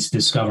audience to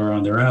discover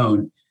on their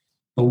own.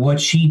 But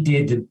what she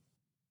did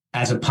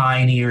as a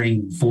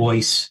pioneering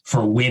voice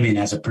for women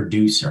as a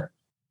producer,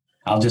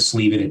 I'll just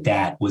leave it at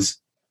that, was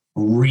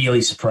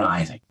really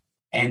surprising.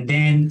 And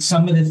then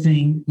some of the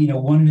thing,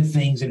 one of the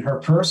things in her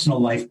personal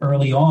life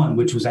early on,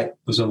 which was a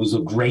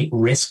great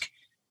risk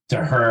to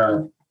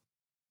her.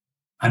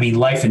 I mean,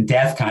 life and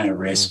death kind of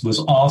risk, was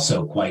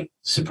also quite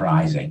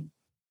surprising.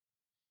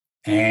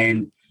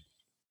 And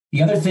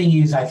the other thing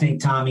is, I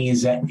think, Tommy,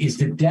 is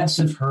the depths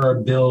of her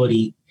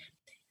ability.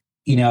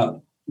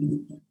 You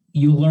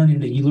learn in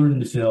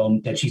the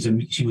film that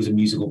she was a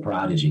musical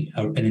prodigy,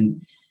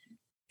 and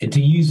to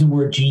use the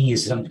word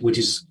genius, which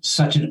is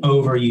such an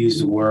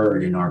overused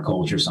word in our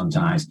culture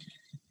sometimes,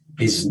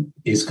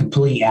 is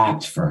completely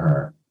apt for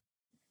her.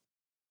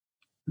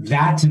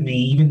 That, to me,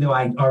 even though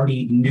I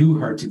already knew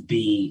her to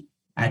be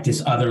at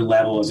this other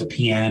level as a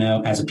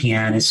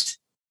pianist,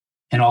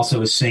 and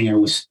also a singer,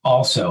 was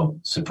also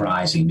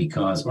surprising,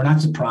 because, or not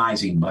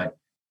surprising, but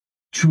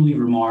truly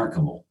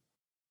remarkable.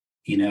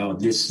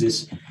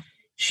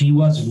 She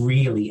was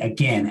really,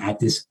 again, at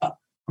this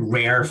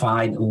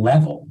rarefied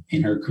level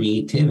in her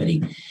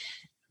creativity,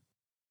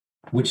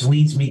 which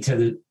leads me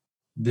to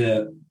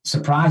the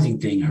surprising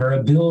thing, her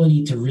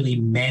ability to really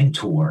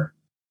mentor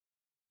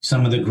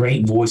some of the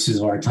great voices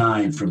of our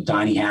time, from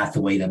Donny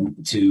Hathaway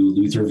to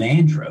Luther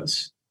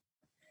Vandross,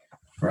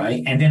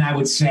 right? And then I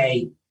would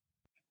say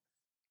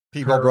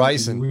Peabo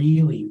Bryson.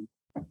 Really,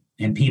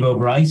 and Peabo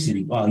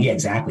Bryson. Well, yeah,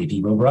 exactly,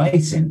 Peabo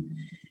Bryson.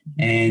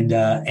 And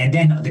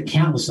then the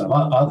countless of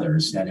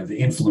others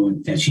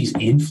that she's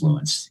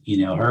influenced.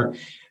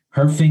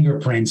 Her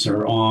fingerprints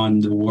are on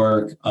the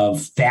work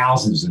of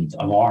thousands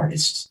of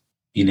artists.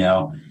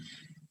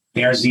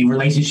 There's the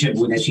relationship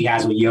that she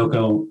has with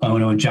Yoko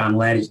Ono and John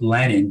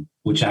Lennon,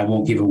 which I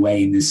won't give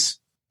away in this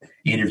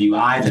interview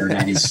either.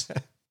 That is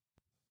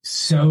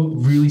so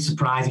really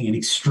surprising and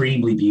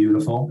extremely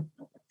beautiful.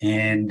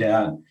 And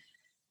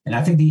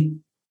I think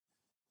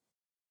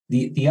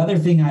the other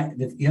thing I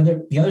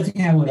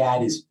would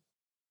add is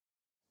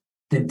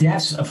the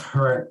depths of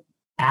her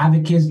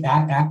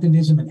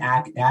activism and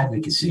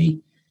advocacy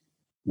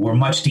were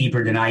much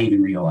deeper than I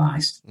even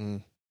realized.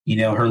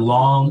 Her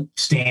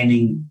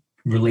long-standing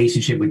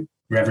relationship with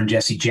Reverend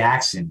Jesse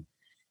Jackson,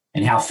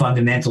 and how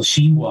fundamental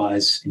she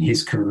was in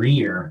his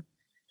career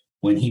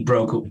when he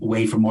broke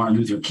away from Martin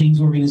Luther King's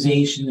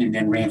organization and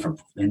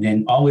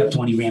then all the way up to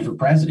when he ran for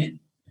president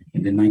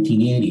in the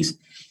 1980s,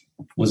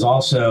 was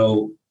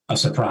also a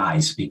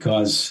surprise,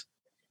 because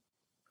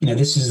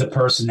this is the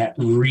person that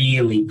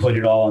really put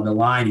it all on the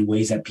line in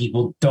ways that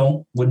people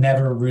would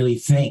never really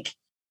think.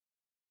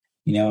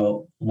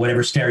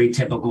 Whatever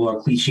stereotypical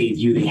or cliche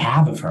view they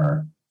have of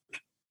her,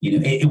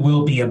 it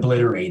will be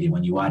obliterated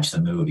when you watch the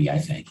movie, I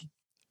think.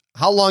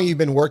 How long you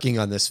been working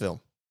on this film?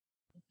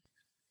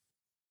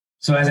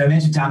 So as I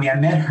mentioned, Tommy, I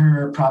met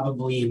her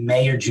probably in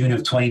May or June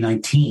of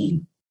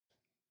 2019.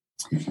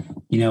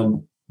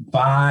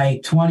 By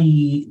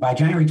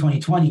January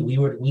 2020,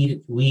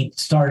 we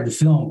started to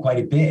film quite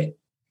a bit.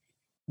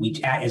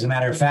 As a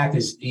matter of fact,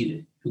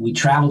 we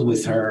traveled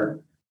with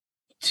her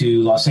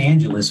to Los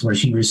Angeles, where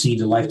she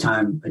received a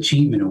Lifetime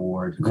Achievement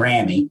Award,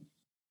 Grammy.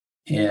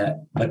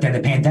 But then the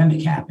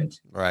pandemic happened.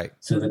 Right.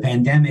 So the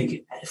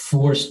pandemic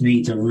forced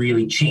me to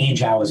really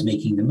change how I was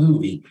making the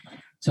movie.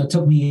 So it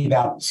took me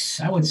about,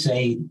 I would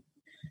say,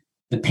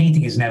 the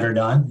painting is never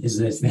done, is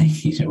the thing.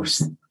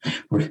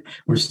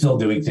 We're still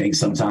doing things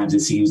sometimes,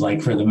 it seems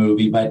like, for the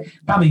movie, but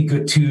probably a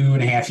good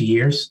 2.5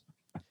 years,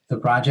 the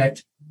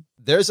project.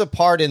 There's a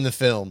part in the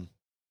film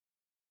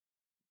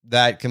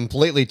that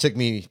completely took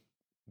me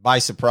by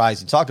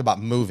surprise, and talk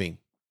about moving,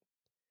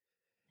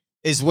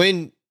 is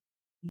when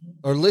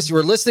we're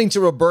listening to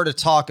Roberta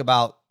talk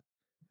about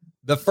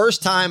the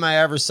first time I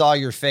ever saw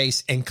your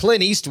face, and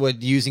Clint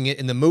Eastwood using it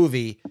in the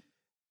movie,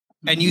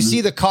 and you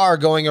see the car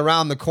going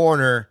around the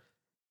corner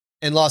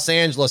in Los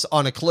Angeles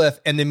on a cliff,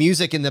 and the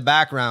music in the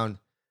background.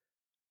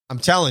 I'm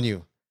telling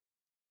you,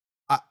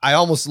 I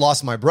almost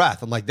lost my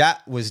breath. I'm like,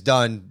 that was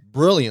done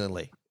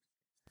brilliantly.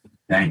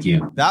 Thank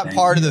you. That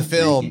part of the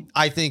film,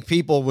 I think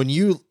people, when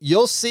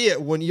you'll see it,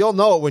 you'll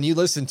know it when you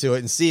listen to it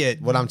and see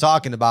it, what I'm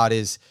talking about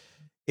is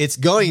it's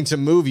going to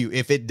move you.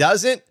 If it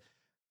doesn't,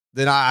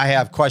 then I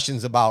have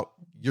questions about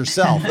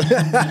yourself.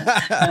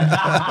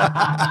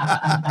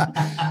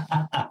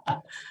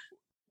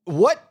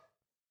 What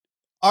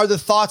are the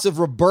thoughts of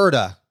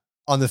Roberta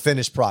on the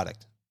finished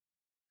product?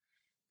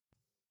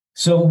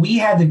 So we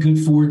had the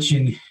good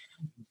fortune,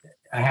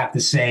 I have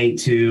to say,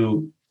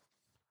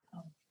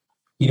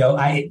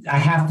 I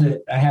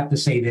have to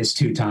say this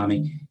too,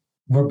 Tommy.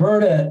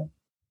 Roberta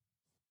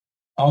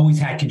always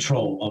had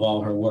control of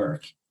all her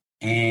work,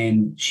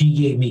 and she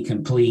gave me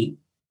complete,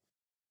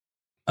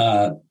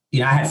 I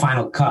had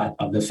final cut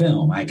of the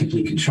film. I had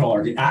complete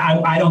control.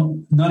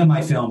 None of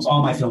my films,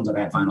 all my films I've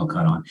had final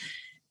cut on.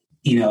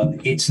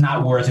 It's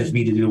not worth it for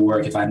me to do the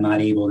work if I'm not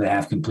able to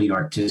have complete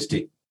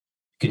artistic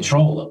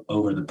control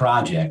over the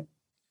project.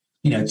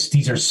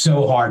 These are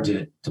so hard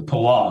to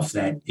pull off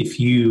that if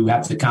you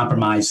have to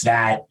compromise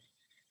that,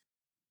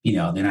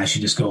 then I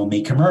should just go and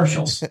make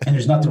commercials. And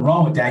there's nothing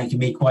wrong with that. You can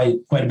make quite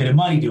a bit of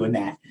money doing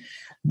that.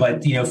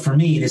 But, for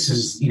me, this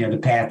is, the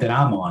path that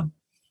I'm on.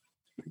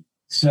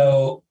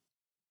 So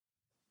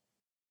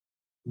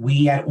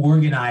we had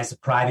organized a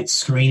private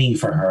screening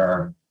for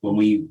her when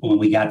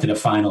we got to the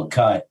final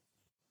cut.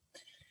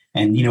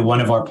 And, you know,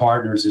 one of our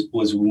partners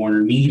was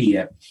Warner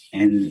Media,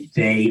 and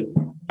they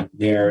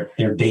are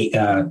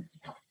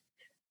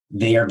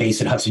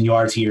based at Hudson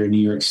Yards here in New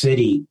York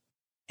City.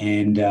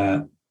 And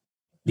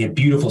they have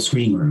beautiful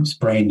screening rooms,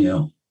 brand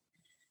new.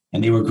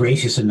 And they were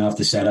gracious enough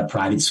to set up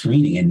private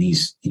screening in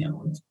these,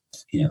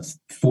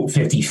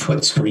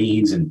 50-foot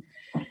screens.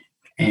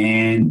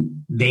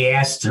 And they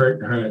asked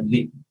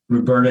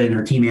Roberta and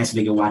her team asked if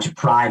they could watch it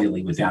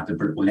privately without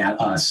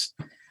us,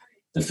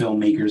 the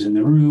filmmakers in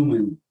the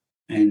room,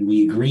 and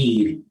we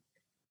agreed.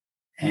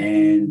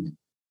 And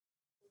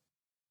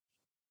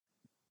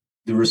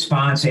the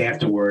response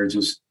afterwards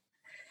was,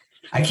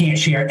 I can't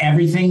share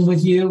everything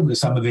with you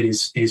because some of it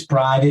is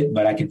private,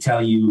 but I can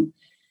tell you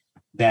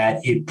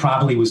that it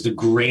probably was the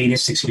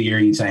greatest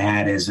experience I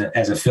had as a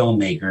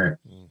filmmaker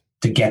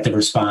to get the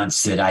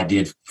response that I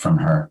did from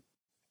her.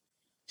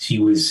 She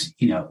was,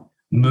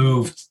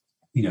 moved,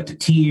 to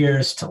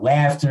tears, to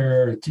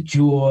laughter, to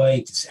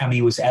joy.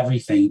 It was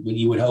everything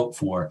you would hope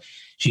for.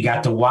 She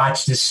got to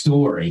watch this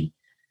story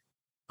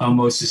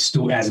almost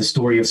as a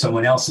story of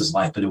someone else's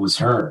life, but it was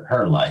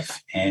her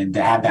life. And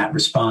to have that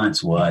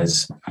response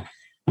was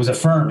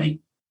affirming,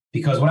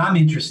 because what I'm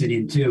interested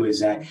in too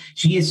is that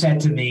she has said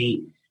to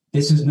me,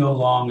 this is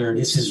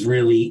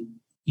really,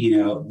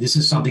 this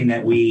is something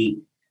that we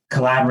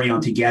collaborate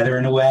on together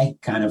in a way,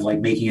 kind of like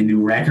making a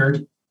new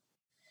record.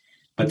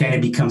 But then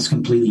it becomes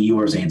completely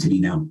yours,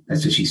 Antonino.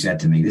 That's what she said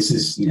to me. This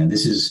is,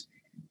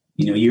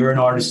 you're an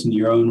artist in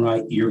your own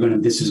right.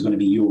 This is going to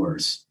be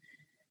yours.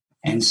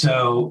 And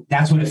so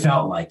that's what it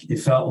felt like. It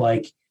felt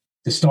like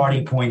the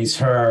starting point is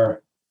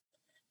her.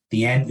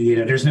 The end,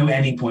 there's no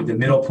ending point. The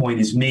middle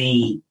point is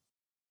me,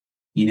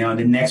 and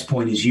the next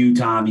point is you,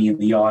 Tommy, and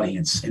the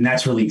audience. And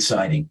that's really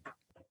exciting.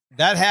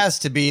 That has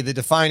to be the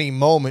defining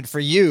moment for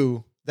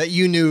you, that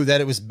you knew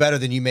that it was better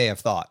than you may have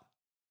thought.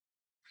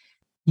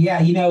 Yeah,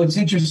 it's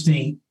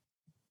interesting.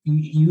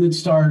 You had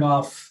started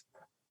off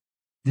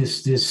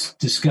this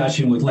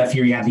discussion with Left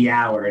Ear You Have the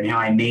Hour and how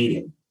I made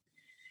it.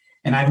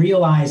 And I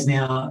realize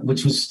now,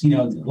 which was, a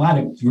lot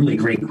of really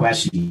great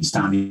questions,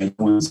 Tommy,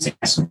 everyone's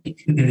asked me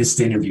in this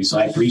interview, so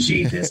I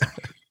appreciate this.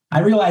 I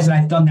realized that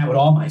I've done that with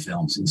all my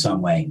films in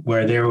some way,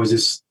 where there was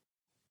this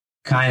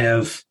kind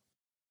of,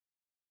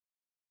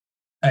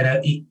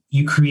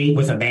 you create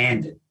with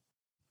abandon,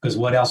 because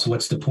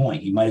what's the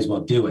point? You might as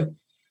well do it.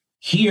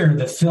 Here,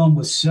 the film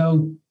was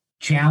so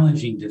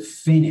challenging to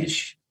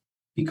finish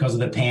because of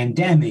the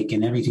pandemic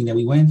and everything that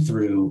we went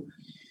through.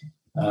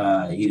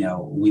 I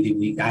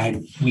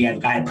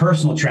had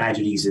personal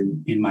tragedies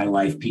in my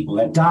life, people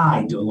that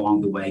died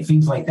along the way,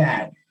 things like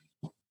that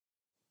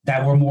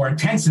were more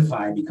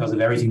intensified because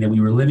of everything that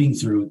we were living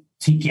through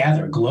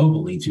together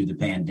globally through the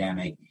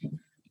pandemic.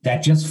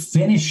 That just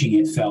finishing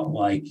it felt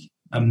like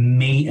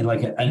amazing,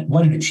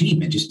 what an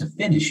achievement just to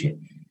finish it.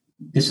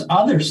 This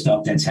other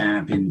stuff that's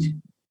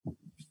happened,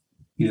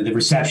 the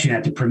reception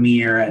at the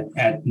premiere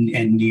at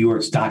New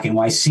York's Doc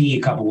NYC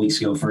a couple of weeks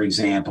ago, for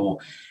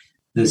example,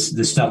 the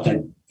stuff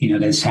that,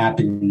 that's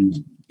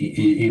happened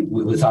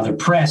with other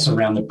press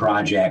around the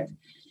project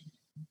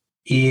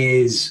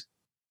is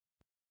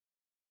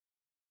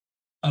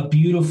a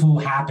beautiful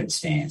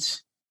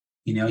happenstance,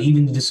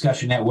 even the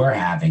discussion that we're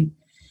having,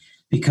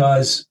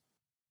 because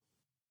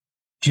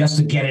just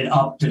to get it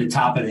up to the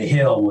top of the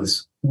hill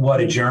was what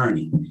a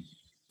journey.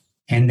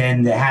 And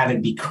then to have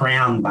it be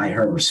crowned by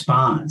her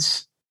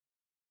response,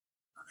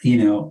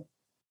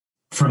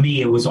 for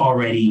me, it was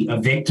already a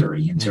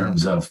victory in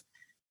terms of,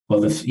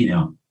 well,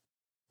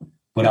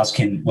 what else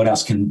can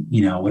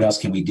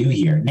we do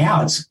here?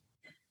 Now it's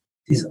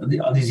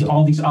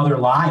all these other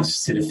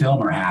lives to the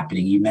film are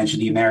happening. You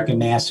mentioned the American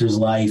Masters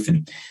life,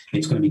 and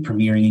it's going to be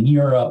premiering in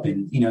Europe,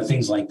 and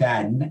things like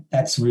that. And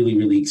that's really,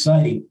 really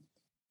exciting.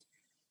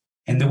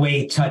 And the way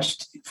it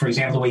touched, for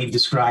example, the way you've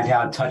described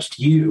how it touched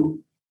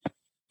you,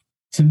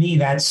 to me,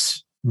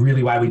 that's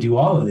really why we do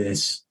all of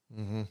this.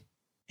 Mm-hmm.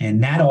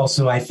 And that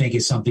also, I think,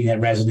 is something that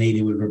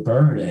resonated with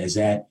Roberta, is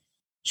that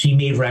she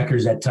made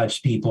records that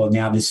touched people. And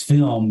now this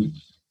film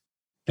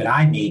that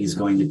I made is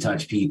going to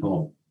touch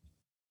people,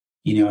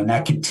 and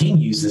that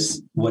continues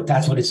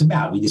that's what it's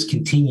about. We just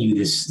continue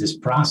this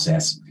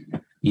process,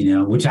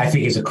 which I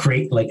think is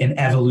an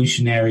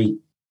evolutionary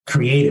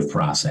creative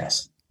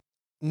process.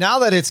 Now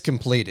that it's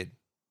completed,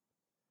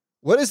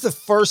 what is the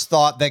first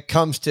thought that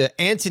comes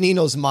to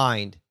Antonino's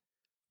mind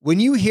when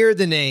you hear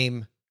the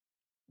name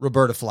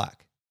Roberta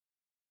Flack?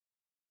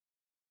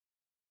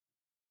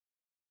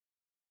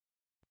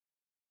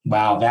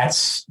 Wow,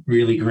 that's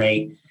really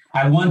great.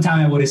 At one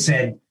time, I would have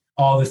said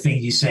all the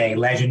things you say: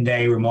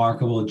 legendary,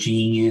 remarkable,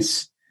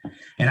 genius.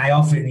 And I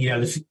often,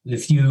 the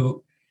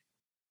few,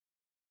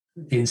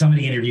 in some of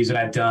the interviews that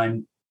I've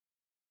done,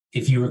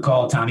 if you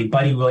recall, Tommy,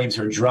 Buddy Williams,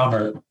 her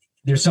drummer,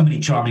 there's so many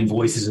charming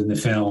voices in the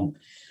film.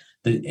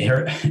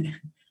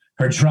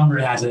 Her drummer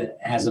has a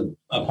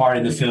part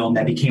in the film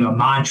that became a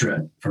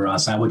mantra for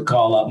us. I would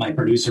call up my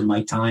producer,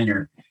 Mike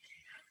Tyner,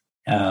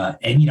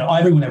 And,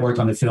 everyone that worked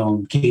on the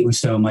film, Caitlin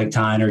Stone, Mike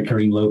Tyner,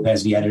 Kareem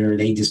Lopez, the editor,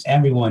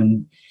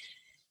 everyone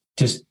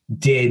just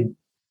did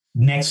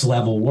next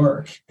level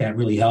work that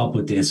really helped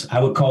with this. I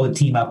would call the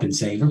team up and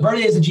say, Roberta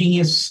is a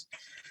genius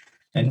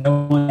and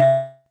no one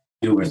has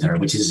to do with her,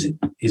 which is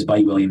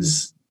Buddy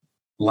Williams'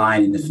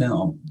 line in the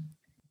film.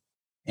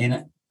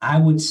 And I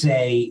would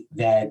say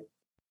that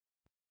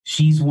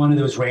she's one of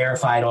those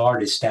rarefied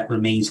artists that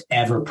remains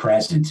ever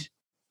present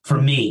for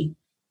me,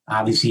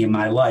 obviously in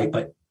my life,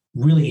 but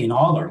really in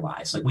all our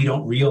lives. Like, we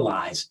don't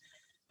realize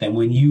that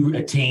when you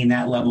attain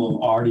that level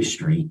of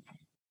artistry,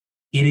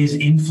 it is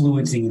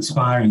influencing,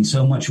 inspiring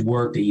so much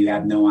work that you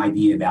have no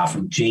idea about,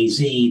 from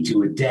Jay-Z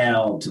to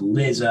Adele to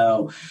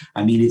Lizzo.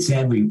 I mean, it's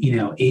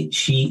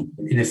she,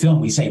 in the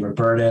film, we say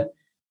Roberta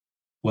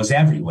was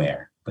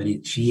everywhere,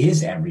 but she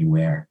is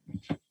everywhere.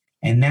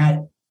 And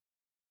that,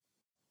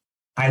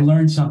 I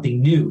learned something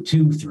new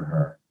too through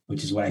her,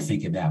 which is what I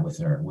think about with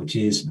her, which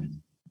is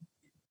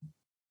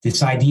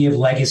this idea of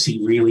legacy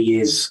really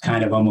is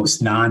kind of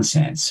almost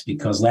nonsense,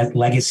 because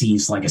legacy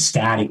is like a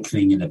static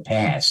thing in the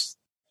past.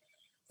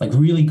 Like,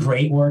 really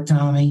great work,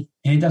 Tommy,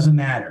 and it doesn't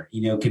matter.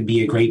 It could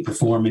be a great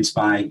performance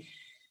by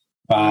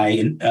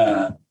an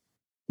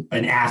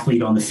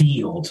athlete on the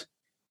field.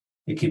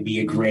 It could be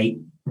a great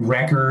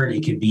record.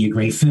 It could be a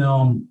great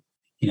film,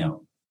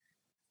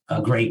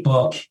 a great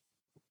book.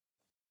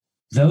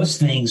 Those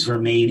things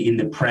remain in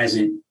the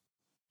present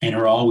and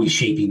are always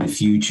shaping the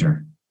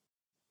future.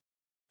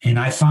 And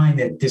I find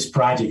that this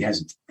project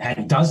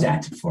does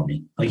that for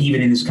me. Like,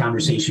 even in this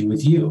conversation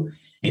with you,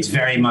 it's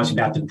very much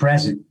about the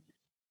present.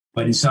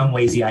 But in some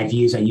ways, the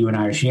ideas that you and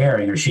I are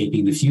sharing are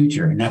shaping the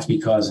future. And that's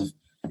because of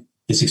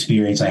this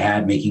experience I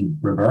had making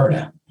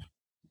Roberta.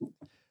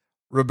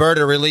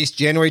 Roberta, released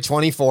January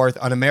 24th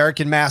on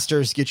American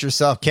Masters. Get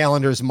yourself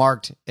calendars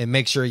marked and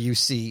make sure you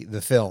see the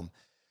film.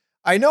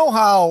 I know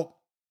how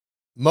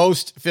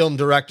most film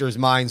directors'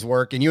 minds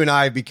work, and you and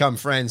I have become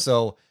friends.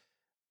 So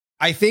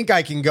I think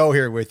I can go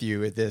here with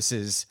you at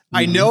this.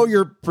 I know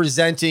you're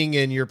presenting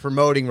and you're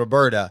promoting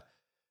Roberta,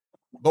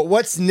 but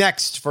what's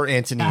next for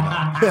Antonino?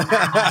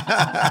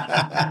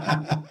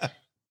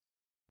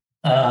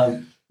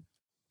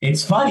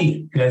 It's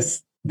funny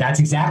because that's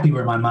exactly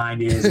where my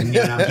mind is. And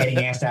I'm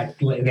getting asked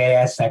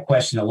that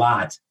question a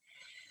lot.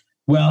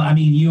 Well, I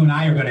mean, you and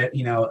I are going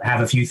to,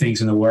 have a few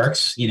things in the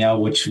works,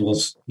 which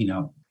will,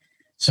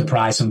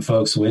 surprise some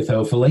folks with,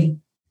 hopefully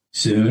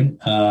soon.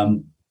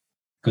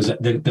 Because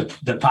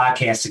the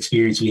podcast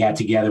experience we had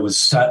together was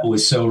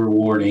so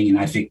rewarding. And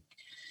I think,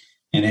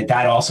 and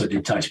that also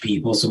did touch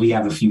people. So we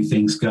have a few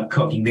things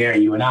cooking there,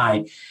 you and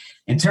I.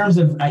 In terms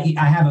of, I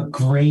have a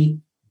great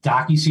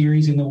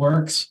docuseries in the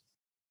works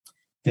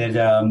that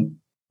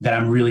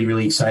I'm really,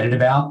 really excited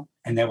about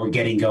and that we're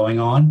getting going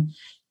on,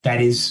 that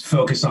is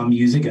focused on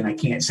music. And I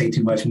can't say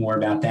too much more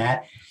about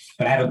that.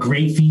 But I have a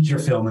great feature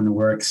film in the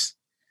works,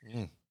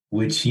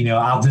 which,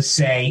 I'll just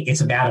say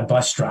it's about a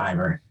bus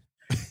driver.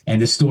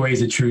 And the story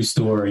is a true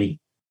story.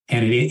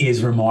 And it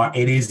is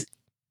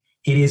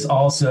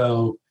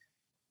also,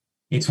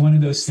 it's one of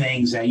those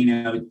things that,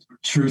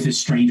 truth is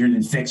stranger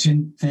than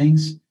fiction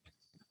things.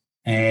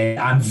 And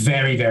I'm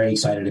very, very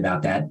excited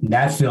about that. And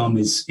that film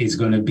is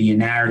going to be a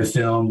narrative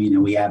film.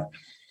 We have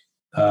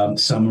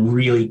some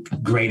really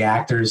great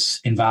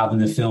actors involved in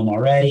the film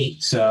already.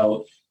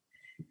 So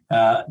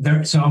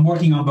I'm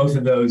working on both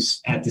of those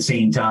at the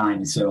same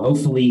time. So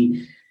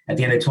hopefully at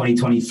the end of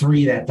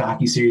 2023, that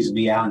docuseries will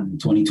be out. In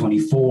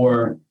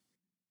 2024,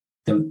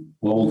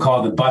 what we'll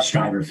call the bus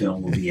driver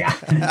film will be out.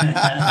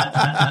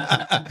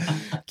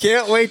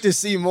 Can't wait to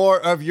see more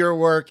of your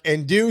work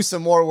and do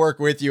some more work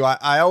with you.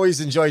 I always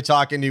enjoy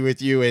talking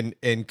with you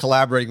and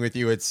collaborating with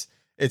you. It's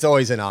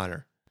always an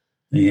honor.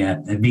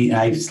 Yeah,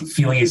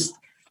 feeling is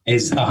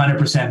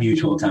 100%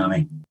 mutual,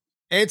 Tommy.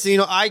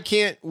 Antonino, I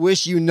can't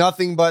wish you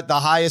nothing but the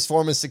highest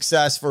form of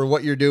success for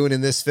what you're doing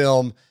in this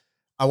film.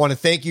 I want to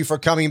thank you for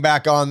coming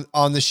back on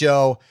the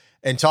show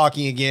and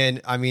talking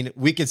again. I mean,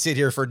 we could sit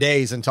here for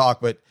days and talk,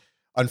 but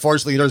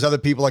unfortunately, there's other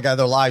people that got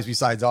their lives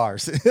besides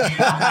ours.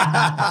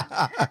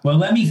 Well,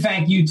 let me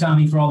thank you,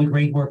 Tommy, for all the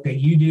great work that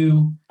you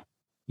do.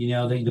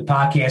 The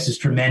podcast is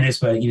tremendous,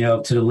 but,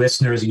 to the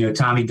listeners,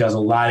 Tommy does a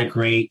lot of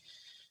great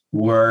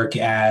work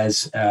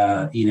as,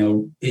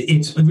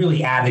 it's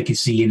really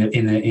advocacy in a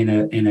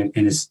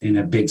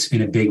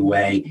big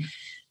way.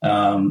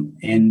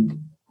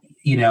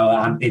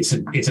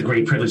 It's a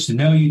great privilege to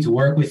know you, to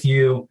work with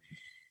you.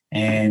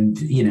 And,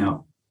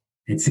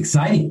 it's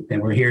exciting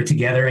that we're here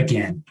together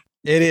again.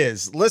 It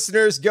is.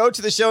 Listeners, go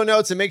to the show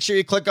notes and make sure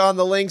you click on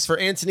the links for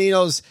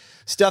Antonino's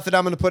stuff that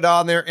I'm going to put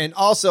on there. And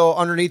also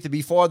underneath the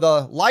Before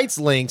the Lights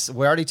links,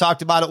 we already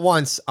talked about it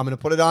once. I'm going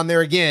to put it on there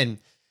again.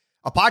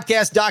 A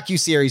podcast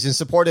docuseries in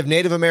support of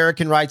Native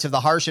American rights of the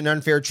harsh and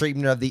unfair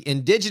treatment of the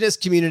indigenous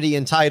community,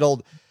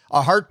 entitled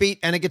A Heartbeat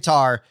and a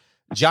Guitar,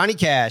 Johnny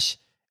Cash,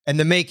 and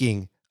the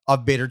Making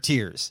of Bitter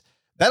Tears.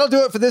 That'll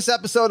do it for this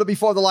episode of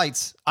Before the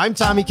Lights. I'm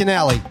Tommy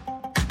Canale.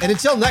 And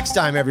until next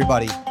time,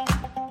 everybody,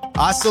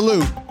 I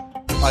salute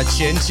a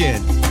chin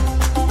chin.